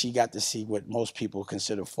she got to see what most people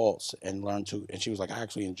consider faults and learn to. And she was like, I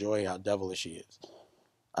actually enjoy how devilish she is.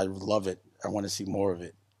 I love it. I want to see more of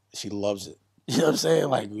it. She loves it. You know what I'm saying?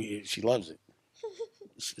 Like, she loves it.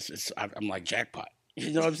 I'm like, jackpot.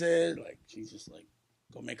 You know what I'm saying? Like, she's just like,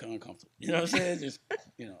 go make her uncomfortable. You know what I'm saying? Just,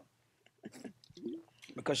 you know.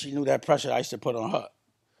 Because she knew that pressure I used to put on her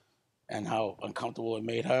and how uncomfortable it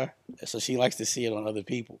made her. So she likes to see it on other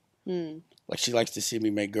people. Like, she likes to see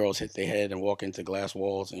me make girls hit their head and walk into glass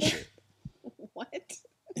walls and shit. What?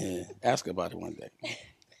 Yeah. Ask her about it one day.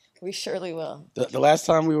 We surely will. The last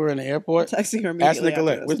time we were in the airport, I'm texting her immediately. Ask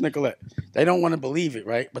Nicolette. Where's Nicolette? They don't want to believe it,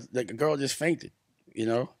 right? But the girl just fainted, you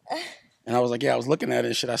know? And I was like, yeah, I was looking at it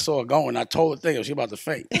and shit. I saw her going. I told her thing. She was about to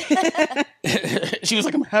faint. She was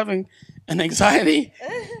like, I'm having an anxiety.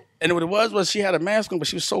 And what it was she had a mask on, but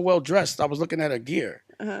she was so well dressed. I was looking at her gear.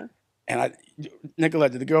 And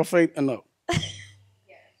Nicolette, did the girl faint or no?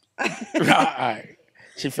 Yes. All right.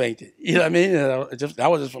 She fainted. You know what I mean?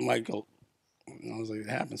 That was just from like, I was like, it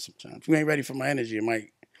happens sometimes. If you ain't ready for my energy,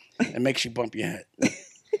 it makes you bump your head.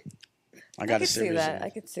 I could see that. I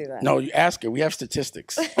could see that. No, you ask her. We have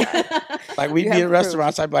statistics. Like we be in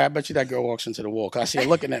restaurants, I'd be like, I bet you that girl walks into the wall. Cause I see her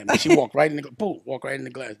looking at me. She walked right in the walk right in the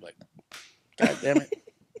glass. Like, God damn it.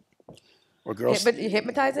 Or girls. But you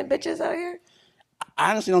hypnotizing bitches out here?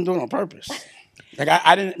 I honestly don't do it on purpose. Like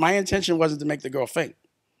I didn't. My intention wasn't to make the girl faint.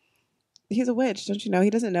 He's a witch, don't you know? He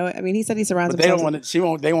doesn't know it. I mean, he said he surrounds himself. They don't want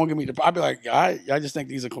it. They won't give me the. I'll be like, I just think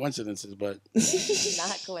these are coincidences, but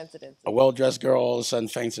not coincidences. A well-dressed girl all of a sudden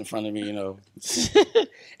faints in front of me, you know,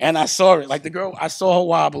 and I saw it. Like the girl, I saw her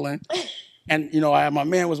wobbling, and you know, my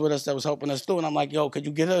man was with us that was helping us through, and I'm like, yo, could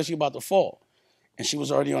you get her? She about to fall, and she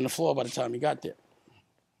was already on the floor by the time he got there.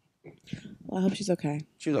 Well, I hope she's okay.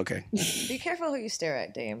 She was okay. Be careful who you stare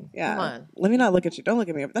at, Dame. Yeah. Come on. Let me not look at you. Don't look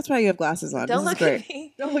at me. That's why you have glasses on. Don't look at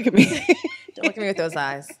me. Don't look at me. Don't look at me with those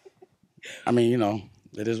eyes. I mean, you know,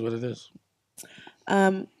 it is what it is.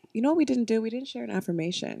 You know what we didn't do? We didn't share an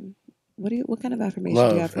affirmation. What kind of affirmation love.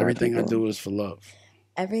 do you have for Everything our I do is for love.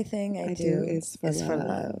 Everything I do is for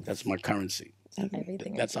love. That's my currency.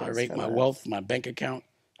 Everything That's how I rate my wealth, my bank account,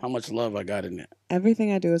 how much love I got in there.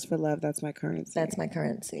 Everything I do is for love. That's my currency. That's my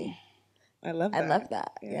currency. I love that. I love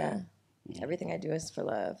that. Yeah. Everything I do is for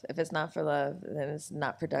love. If it's not for love, then it's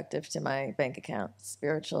not productive to my bank account,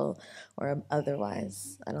 spiritual or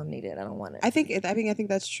otherwise. I don't need it. I don't want it. I think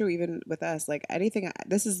that's true even with us. Like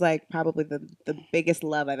this is like probably the biggest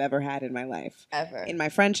love I've ever had in my life. Ever. In my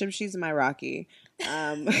friendship, she's my Rocky.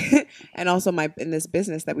 And also in this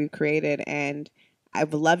business that we've created, and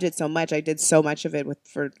I've loved it so much. I did so much of it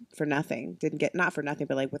for nothing. Not for nothing,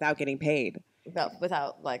 but like without getting paid.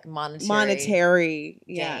 without like monetary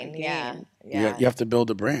gain. gain. Yeah. You have to build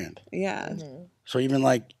a brand. Yeah. Mm-hmm. So even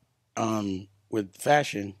like with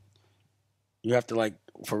fashion, you have to like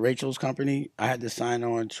for Rachel's company, I had to sign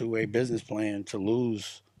on to a business plan to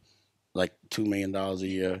lose like $2 million a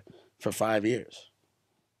year for 5 years.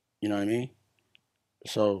 You know what I mean?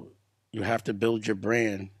 So you have to build your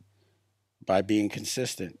brand by being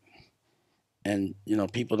consistent. And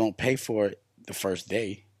people don't pay for it the first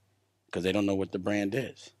day because they don't know what the brand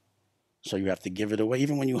is. So you have to give it away.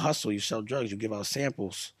 Even when you hustle, you sell drugs, you give out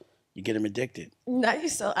samples, you get them addicted. Not you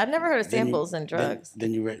sell. I've never heard of samples and drugs.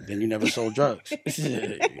 Then you never sold drugs.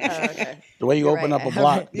 Okay. The way you You're open right, up a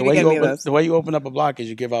block, You didn't get me those. the way you open up a block is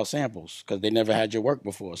you give out samples because they never had your work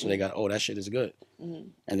before. So they got, oh, that shit is good. Mm-hmm.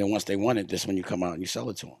 And then once they want it, this when you come out and you sell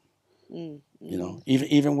it to them. Mm-hmm.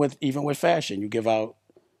 Even with fashion, you give out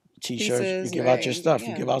T-shirts, Pieces, you give out your stuff,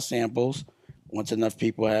 yeah. you give out samples. Once enough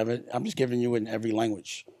people have it, I'm just giving you in every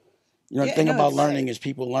language. The thing no, about it's learning right. is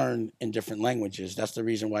people learn in different languages. That's the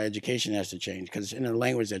reason why education has to change because it's in a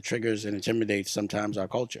language that triggers and intimidates sometimes our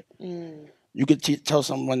culture. Mm. You could tell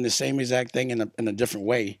someone the same exact thing in a different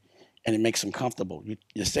way, and it makes them comfortable.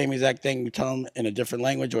 The same exact thing you tell them in a different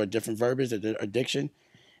language or a different verbiage, a diction,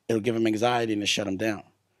 it'll give them anxiety and it'll shut them down.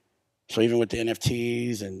 So even with the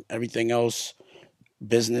NFTs and everything else,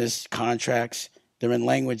 business, contracts, they're in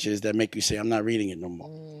languages that make you say, I'm not reading it no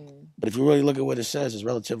more. But if you really look at what it says, it's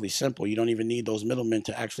relatively simple. You don't even need those middlemen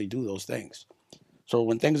to actually do those things. So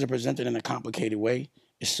when things are presented in a complicated way,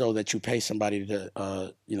 it's so that you pay somebody to,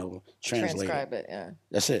 translate Transcribe it. Yeah.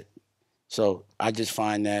 That's it. So I just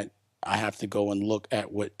find that I have to go and look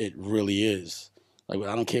at what it really is. Like,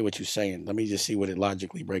 I don't care what you're saying. Let me just see what it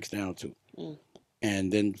logically breaks down to.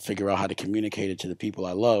 And then figure out how to communicate it to the people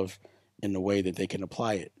I love in the way that they can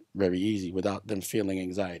apply it very easy without them feeling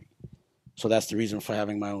anxiety. So that's the reason for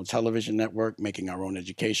having my own television network, making our own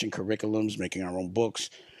education curriculums, making our own books,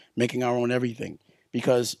 making our own everything.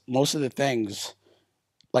 Because most of the things,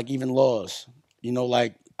 like even laws,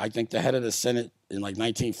 like I think the head of the Senate in like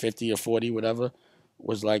 1950 or 40, whatever,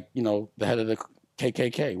 was like, the head of the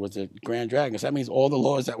KKK, was the Grand Dragon. So that means all the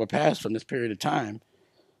laws that were passed from this period of time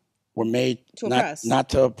were made To oppress. not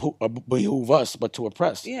to behoove us, but to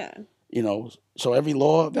oppress. Yeah. So every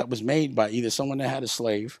law that was made by either someone that had a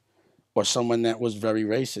slave or someone that was very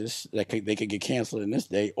racist, they could get canceled in this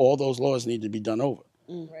day, all those laws need to be done over.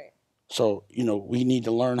 Right. So, we need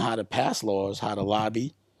to learn how to pass laws, how to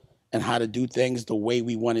lobby, and how to do things the way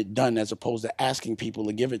we want it done as opposed to asking people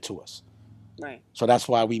to give it to us. Right. So that's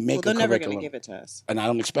why we make a they're never curriculum. going to give it to us. And I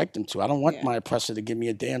don't expect them to. I don't want my oppressor to give me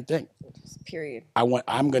a damn thing. Period.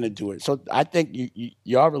 I'm going to do it. So I think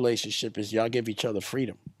your relationship is y'all give each other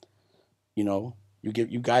freedom.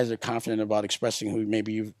 You guys are confident about expressing who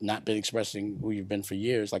maybe you've not been expressing who you've been for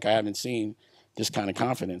years. Like I haven't seen this kind of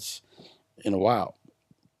confidence in a while.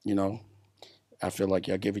 I feel like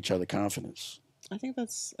y'all give each other confidence. I think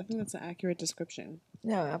that's an accurate description.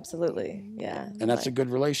 No, absolutely. Yeah. And that's a good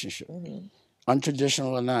relationship. Mm-hmm.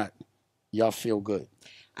 Untraditional or not, y'all feel good.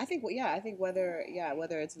 I think whether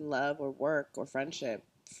it's in love or work or friendship,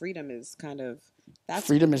 freedom is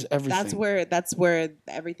freedom is everything. That's where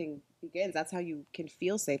everything begins. That's how you can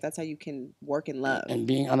feel safe. That's how you can work in love. And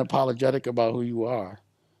being unapologetic about who you are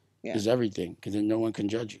is everything, because then no one can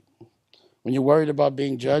judge you. When you're worried about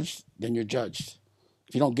being judged, then you're judged.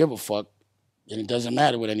 If you don't give a fuck, then it doesn't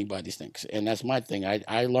matter what anybody thinks. And that's my thing.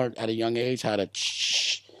 I learned at a young age how to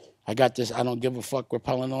I got this I don't give a fuck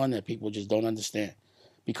repelling on that people just don't understand.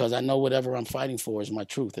 Because I know whatever I'm fighting for is my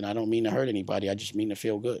truth, and I don't mean to hurt anybody. I just mean to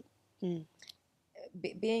feel good.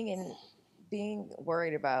 Being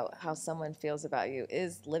worried about how someone feels about you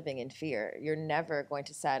is living in fear. You're never going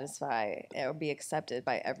to satisfy or be accepted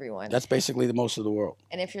by everyone. That's basically the most of the world.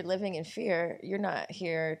 And if you're living in fear, you're not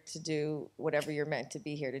here to do whatever you're meant to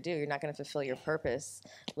be here to do. You're not going to fulfill your purpose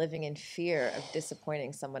living in fear of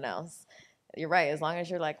disappointing someone else. You're right. As long as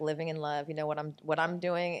you're like living in love, what I'm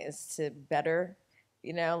doing is to better,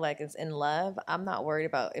 like it's in love. I'm not worried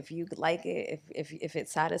about if you like it, if it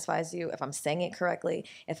satisfies you, if I'm saying it correctly,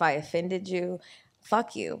 if I offended you,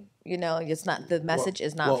 fuck you. It's not, the message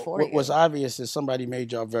is not for you. What's obvious is somebody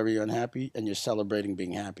made y'all very unhappy and you're celebrating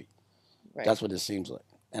being happy. Right. That's what it seems like.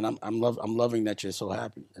 And I'm loving that you're so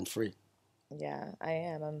happy and free. Yeah, I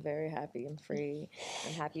am. I'm very happy. I'm free.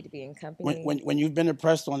 I'm happy to be in company. When you've been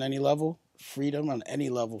oppressed on any level, freedom on any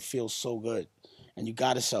level feels so good. And you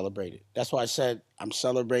got to celebrate it. That's why I said I'm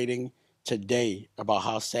celebrating today about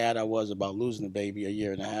how sad I was about losing the baby a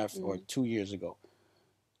year and a half or 2 years ago.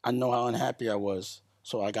 I know how unhappy I was,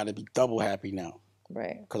 so I got to be double happy now.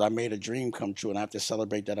 Right. Because I made a dream come true, and I have to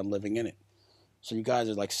celebrate that I'm living in it. So you guys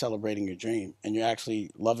are like celebrating your dream, and you're actually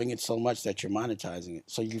loving it so much that you're monetizing it.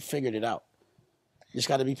 So you figured it out. You just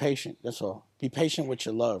got to be patient. That's all. Be patient with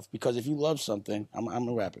your love, because if you love something, I'm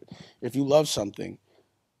gonna wrap it. If you love something,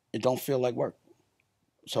 it don't feel like work.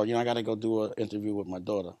 So I got to go do an interview with my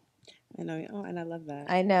daughter. I know. Oh, and I love that.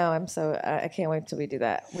 I know. I can't wait till we do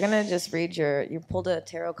that. We're gonna just read you pulled a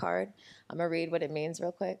tarot card. I'm gonna read what it means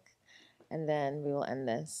real quick, and then we will end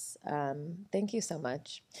this. Thank you so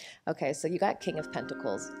much. Okay, so you got King of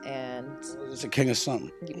Pentacles, and It's a king of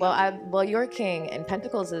something. well, you're king, and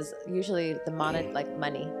Pentacles is usually the like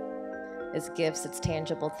money. It's gifts, it's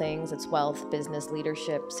tangible things, it's wealth, business,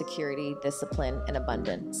 leadership, security, discipline, and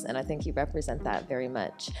abundance. And I think you represent that very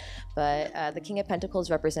much. But the King of Pentacles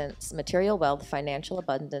represents material wealth, financial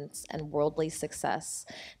abundance, and worldly success.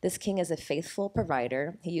 This king is a faithful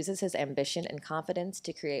provider. He uses his ambition and confidence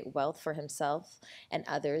to create wealth for himself and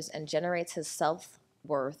others, and generates his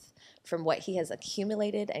self-worth from what he has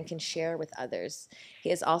accumulated and can share with others. He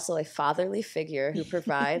is also a fatherly figure who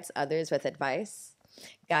provides others with advice,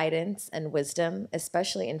 guidance, and wisdom,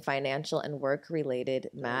 especially in financial and work-related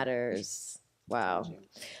matters. Wow.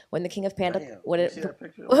 When the King of Pentacles, when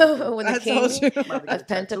the King of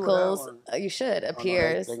Pentacles, you should,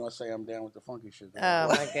 appears. They're going to say I'm down with the funky shit. Oh,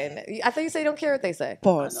 my goodness. I thought you said you don't care what they say.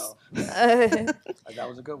 Pause. That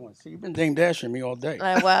was a good one. See, you've been Dame Dashing me all day.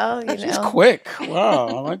 Well, She's quick. Wow,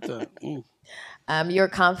 I like that. You're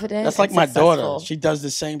confident. That's like and my successful. daughter. She does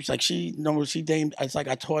the same. She's like it's like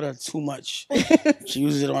I taught her too much. She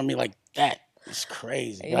uses it on me like that. It's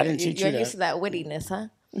crazy. I didn't teach you that. You're used to that wittiness, huh?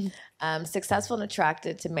 Successful and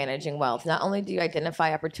attracted to managing wealth. Not only do you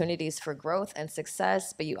identify opportunities for growth and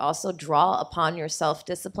success, but you also draw upon your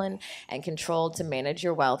self-discipline and control to manage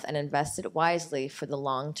your wealth and invest it wisely for the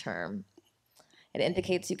long term. It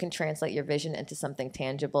indicates you can translate your vision into something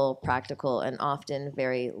tangible, practical, and often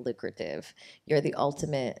very lucrative. You're the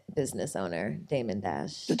ultimate business owner, Damon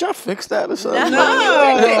Dash. Did y'all fix that or something?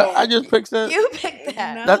 No. I just fixed that. You picked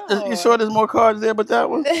that. No. You sure there's more cards there but that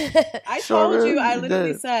one? I told you. I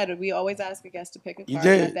literally said we always ask a guest to pick a card. You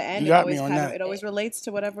did. At the end, You got me on that. It always relates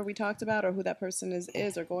to whatever we talked about or who that person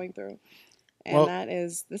is or going through. And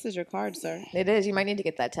this is your card, sir. It is. You might need to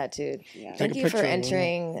get that tattooed. Yeah. Thank you for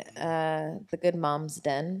entering the Good Mom's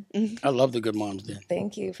Den. I love the Good Mom's Den.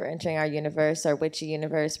 Thank you for entering our universe, our witchy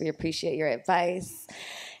universe. We appreciate your advice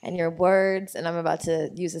and your words. And I'm about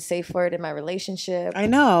to use a safe word in my relationship. I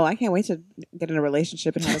know. I can't wait to get in a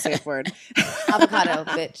relationship and have a safe word. Avocado,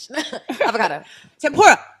 bitch. Avocado.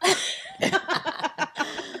 Tempura.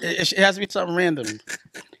 It has to be something random.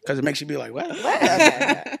 Because it makes you be like, what?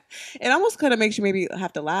 Okay. It almost kind of makes you maybe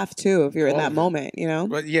have to laugh too if you're in that moment,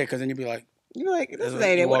 But yeah, because then you'd be like, this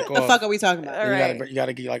ain't it. What the fuck are we talking about? You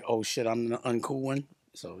gotta get like, oh shit, I'm the uncool one.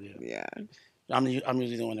 So yeah. I'm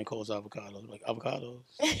usually the one that calls avocados. Like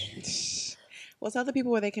avocados. Well, tell the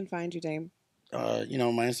people where they can find you, Dame. My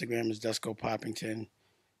Instagram is Desco Poppington.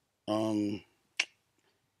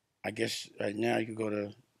 I guess right now you can go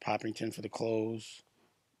to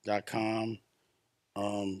poppingtonfortheclothes.com.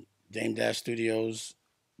 Dame Dash Studios,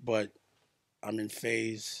 but I'm in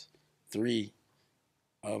phase 3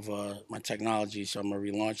 of my technology, so I'm gonna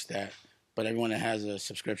relaunch that. But everyone that has a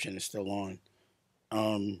subscription is still on.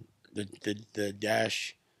 The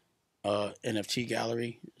Dash NFT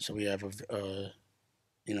gallery. So we have a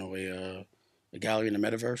gallery in the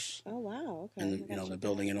metaverse. Oh wow! Okay. And they're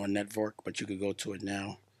building it on Network, but you could go to it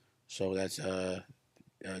now. So that's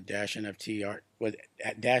Dash NFT art with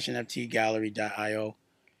at dashnftgallery.io,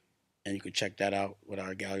 and you can check that out. What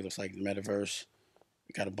our gallery looks like in the metaverse.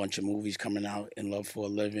 We got a bunch of movies coming out: In Love for a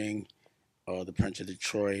Living, The Prince of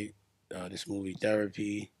Detroit, this movie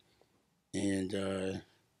Therapy, and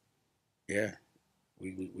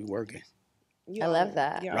we working. I love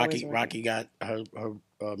that. Rocky got her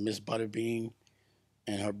Miss Butterbean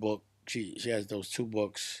and her book. She has those 2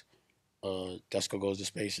 books. Desco Goes to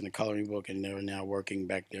Space and the coloring book, and they're now working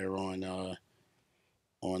back there on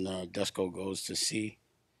Desco Goes to Sea,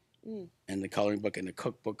 and the coloring book and the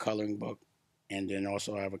cookbook coloring book, and then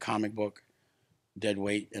also I have a comic book, Dead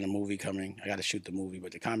Weight, and a movie coming. I got to shoot the movie,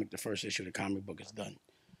 but the first issue of the comic book is done.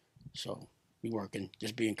 So we working,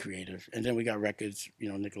 just being creative, and then we got records.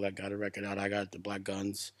 Nicolette got a record out. I got the Black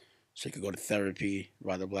Guns, so you could go to Therapy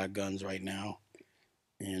by the Black Guns right now,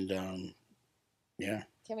 and yeah.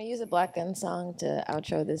 Can we use a Black Gun song to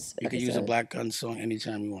outro this episode? You can use a Black Gun song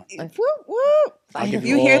anytime you want. Whoop, whoop. You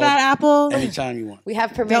hear that, Apple? Anytime you want. We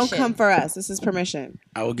have permission. Don't come for us. This is permission.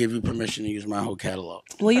 I will give you permission to use my whole catalog.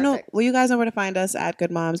 Well, you guys know where to find us at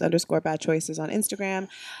goodmoms_badchoices on Instagram.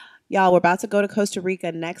 Y'all, we're about to go to Costa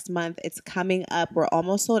Rica next month. It's coming up. We're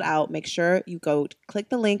almost sold out. Make sure you go click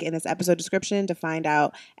the link in this episode description to find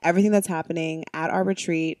out everything that's happening at our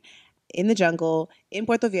retreat in the jungle, in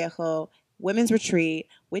Puerto Viejo, women's retreat,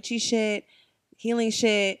 witchy shit, healing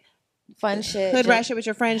shit, fun shit, hood rat shit with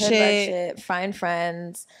your friends hood rat shit. Find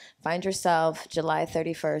friends, find yourself. July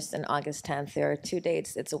 31st and August 10th. There are 2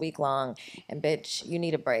 dates. It's a week long. And bitch, you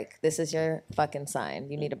need a break. This is your fucking sign.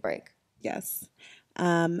 You need a break. Yes.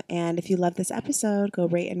 And if you love this episode, go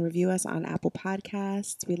rate and review us on Apple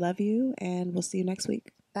Podcasts. We love you, and we'll see you next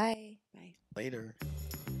week. Bye. Bye. Later.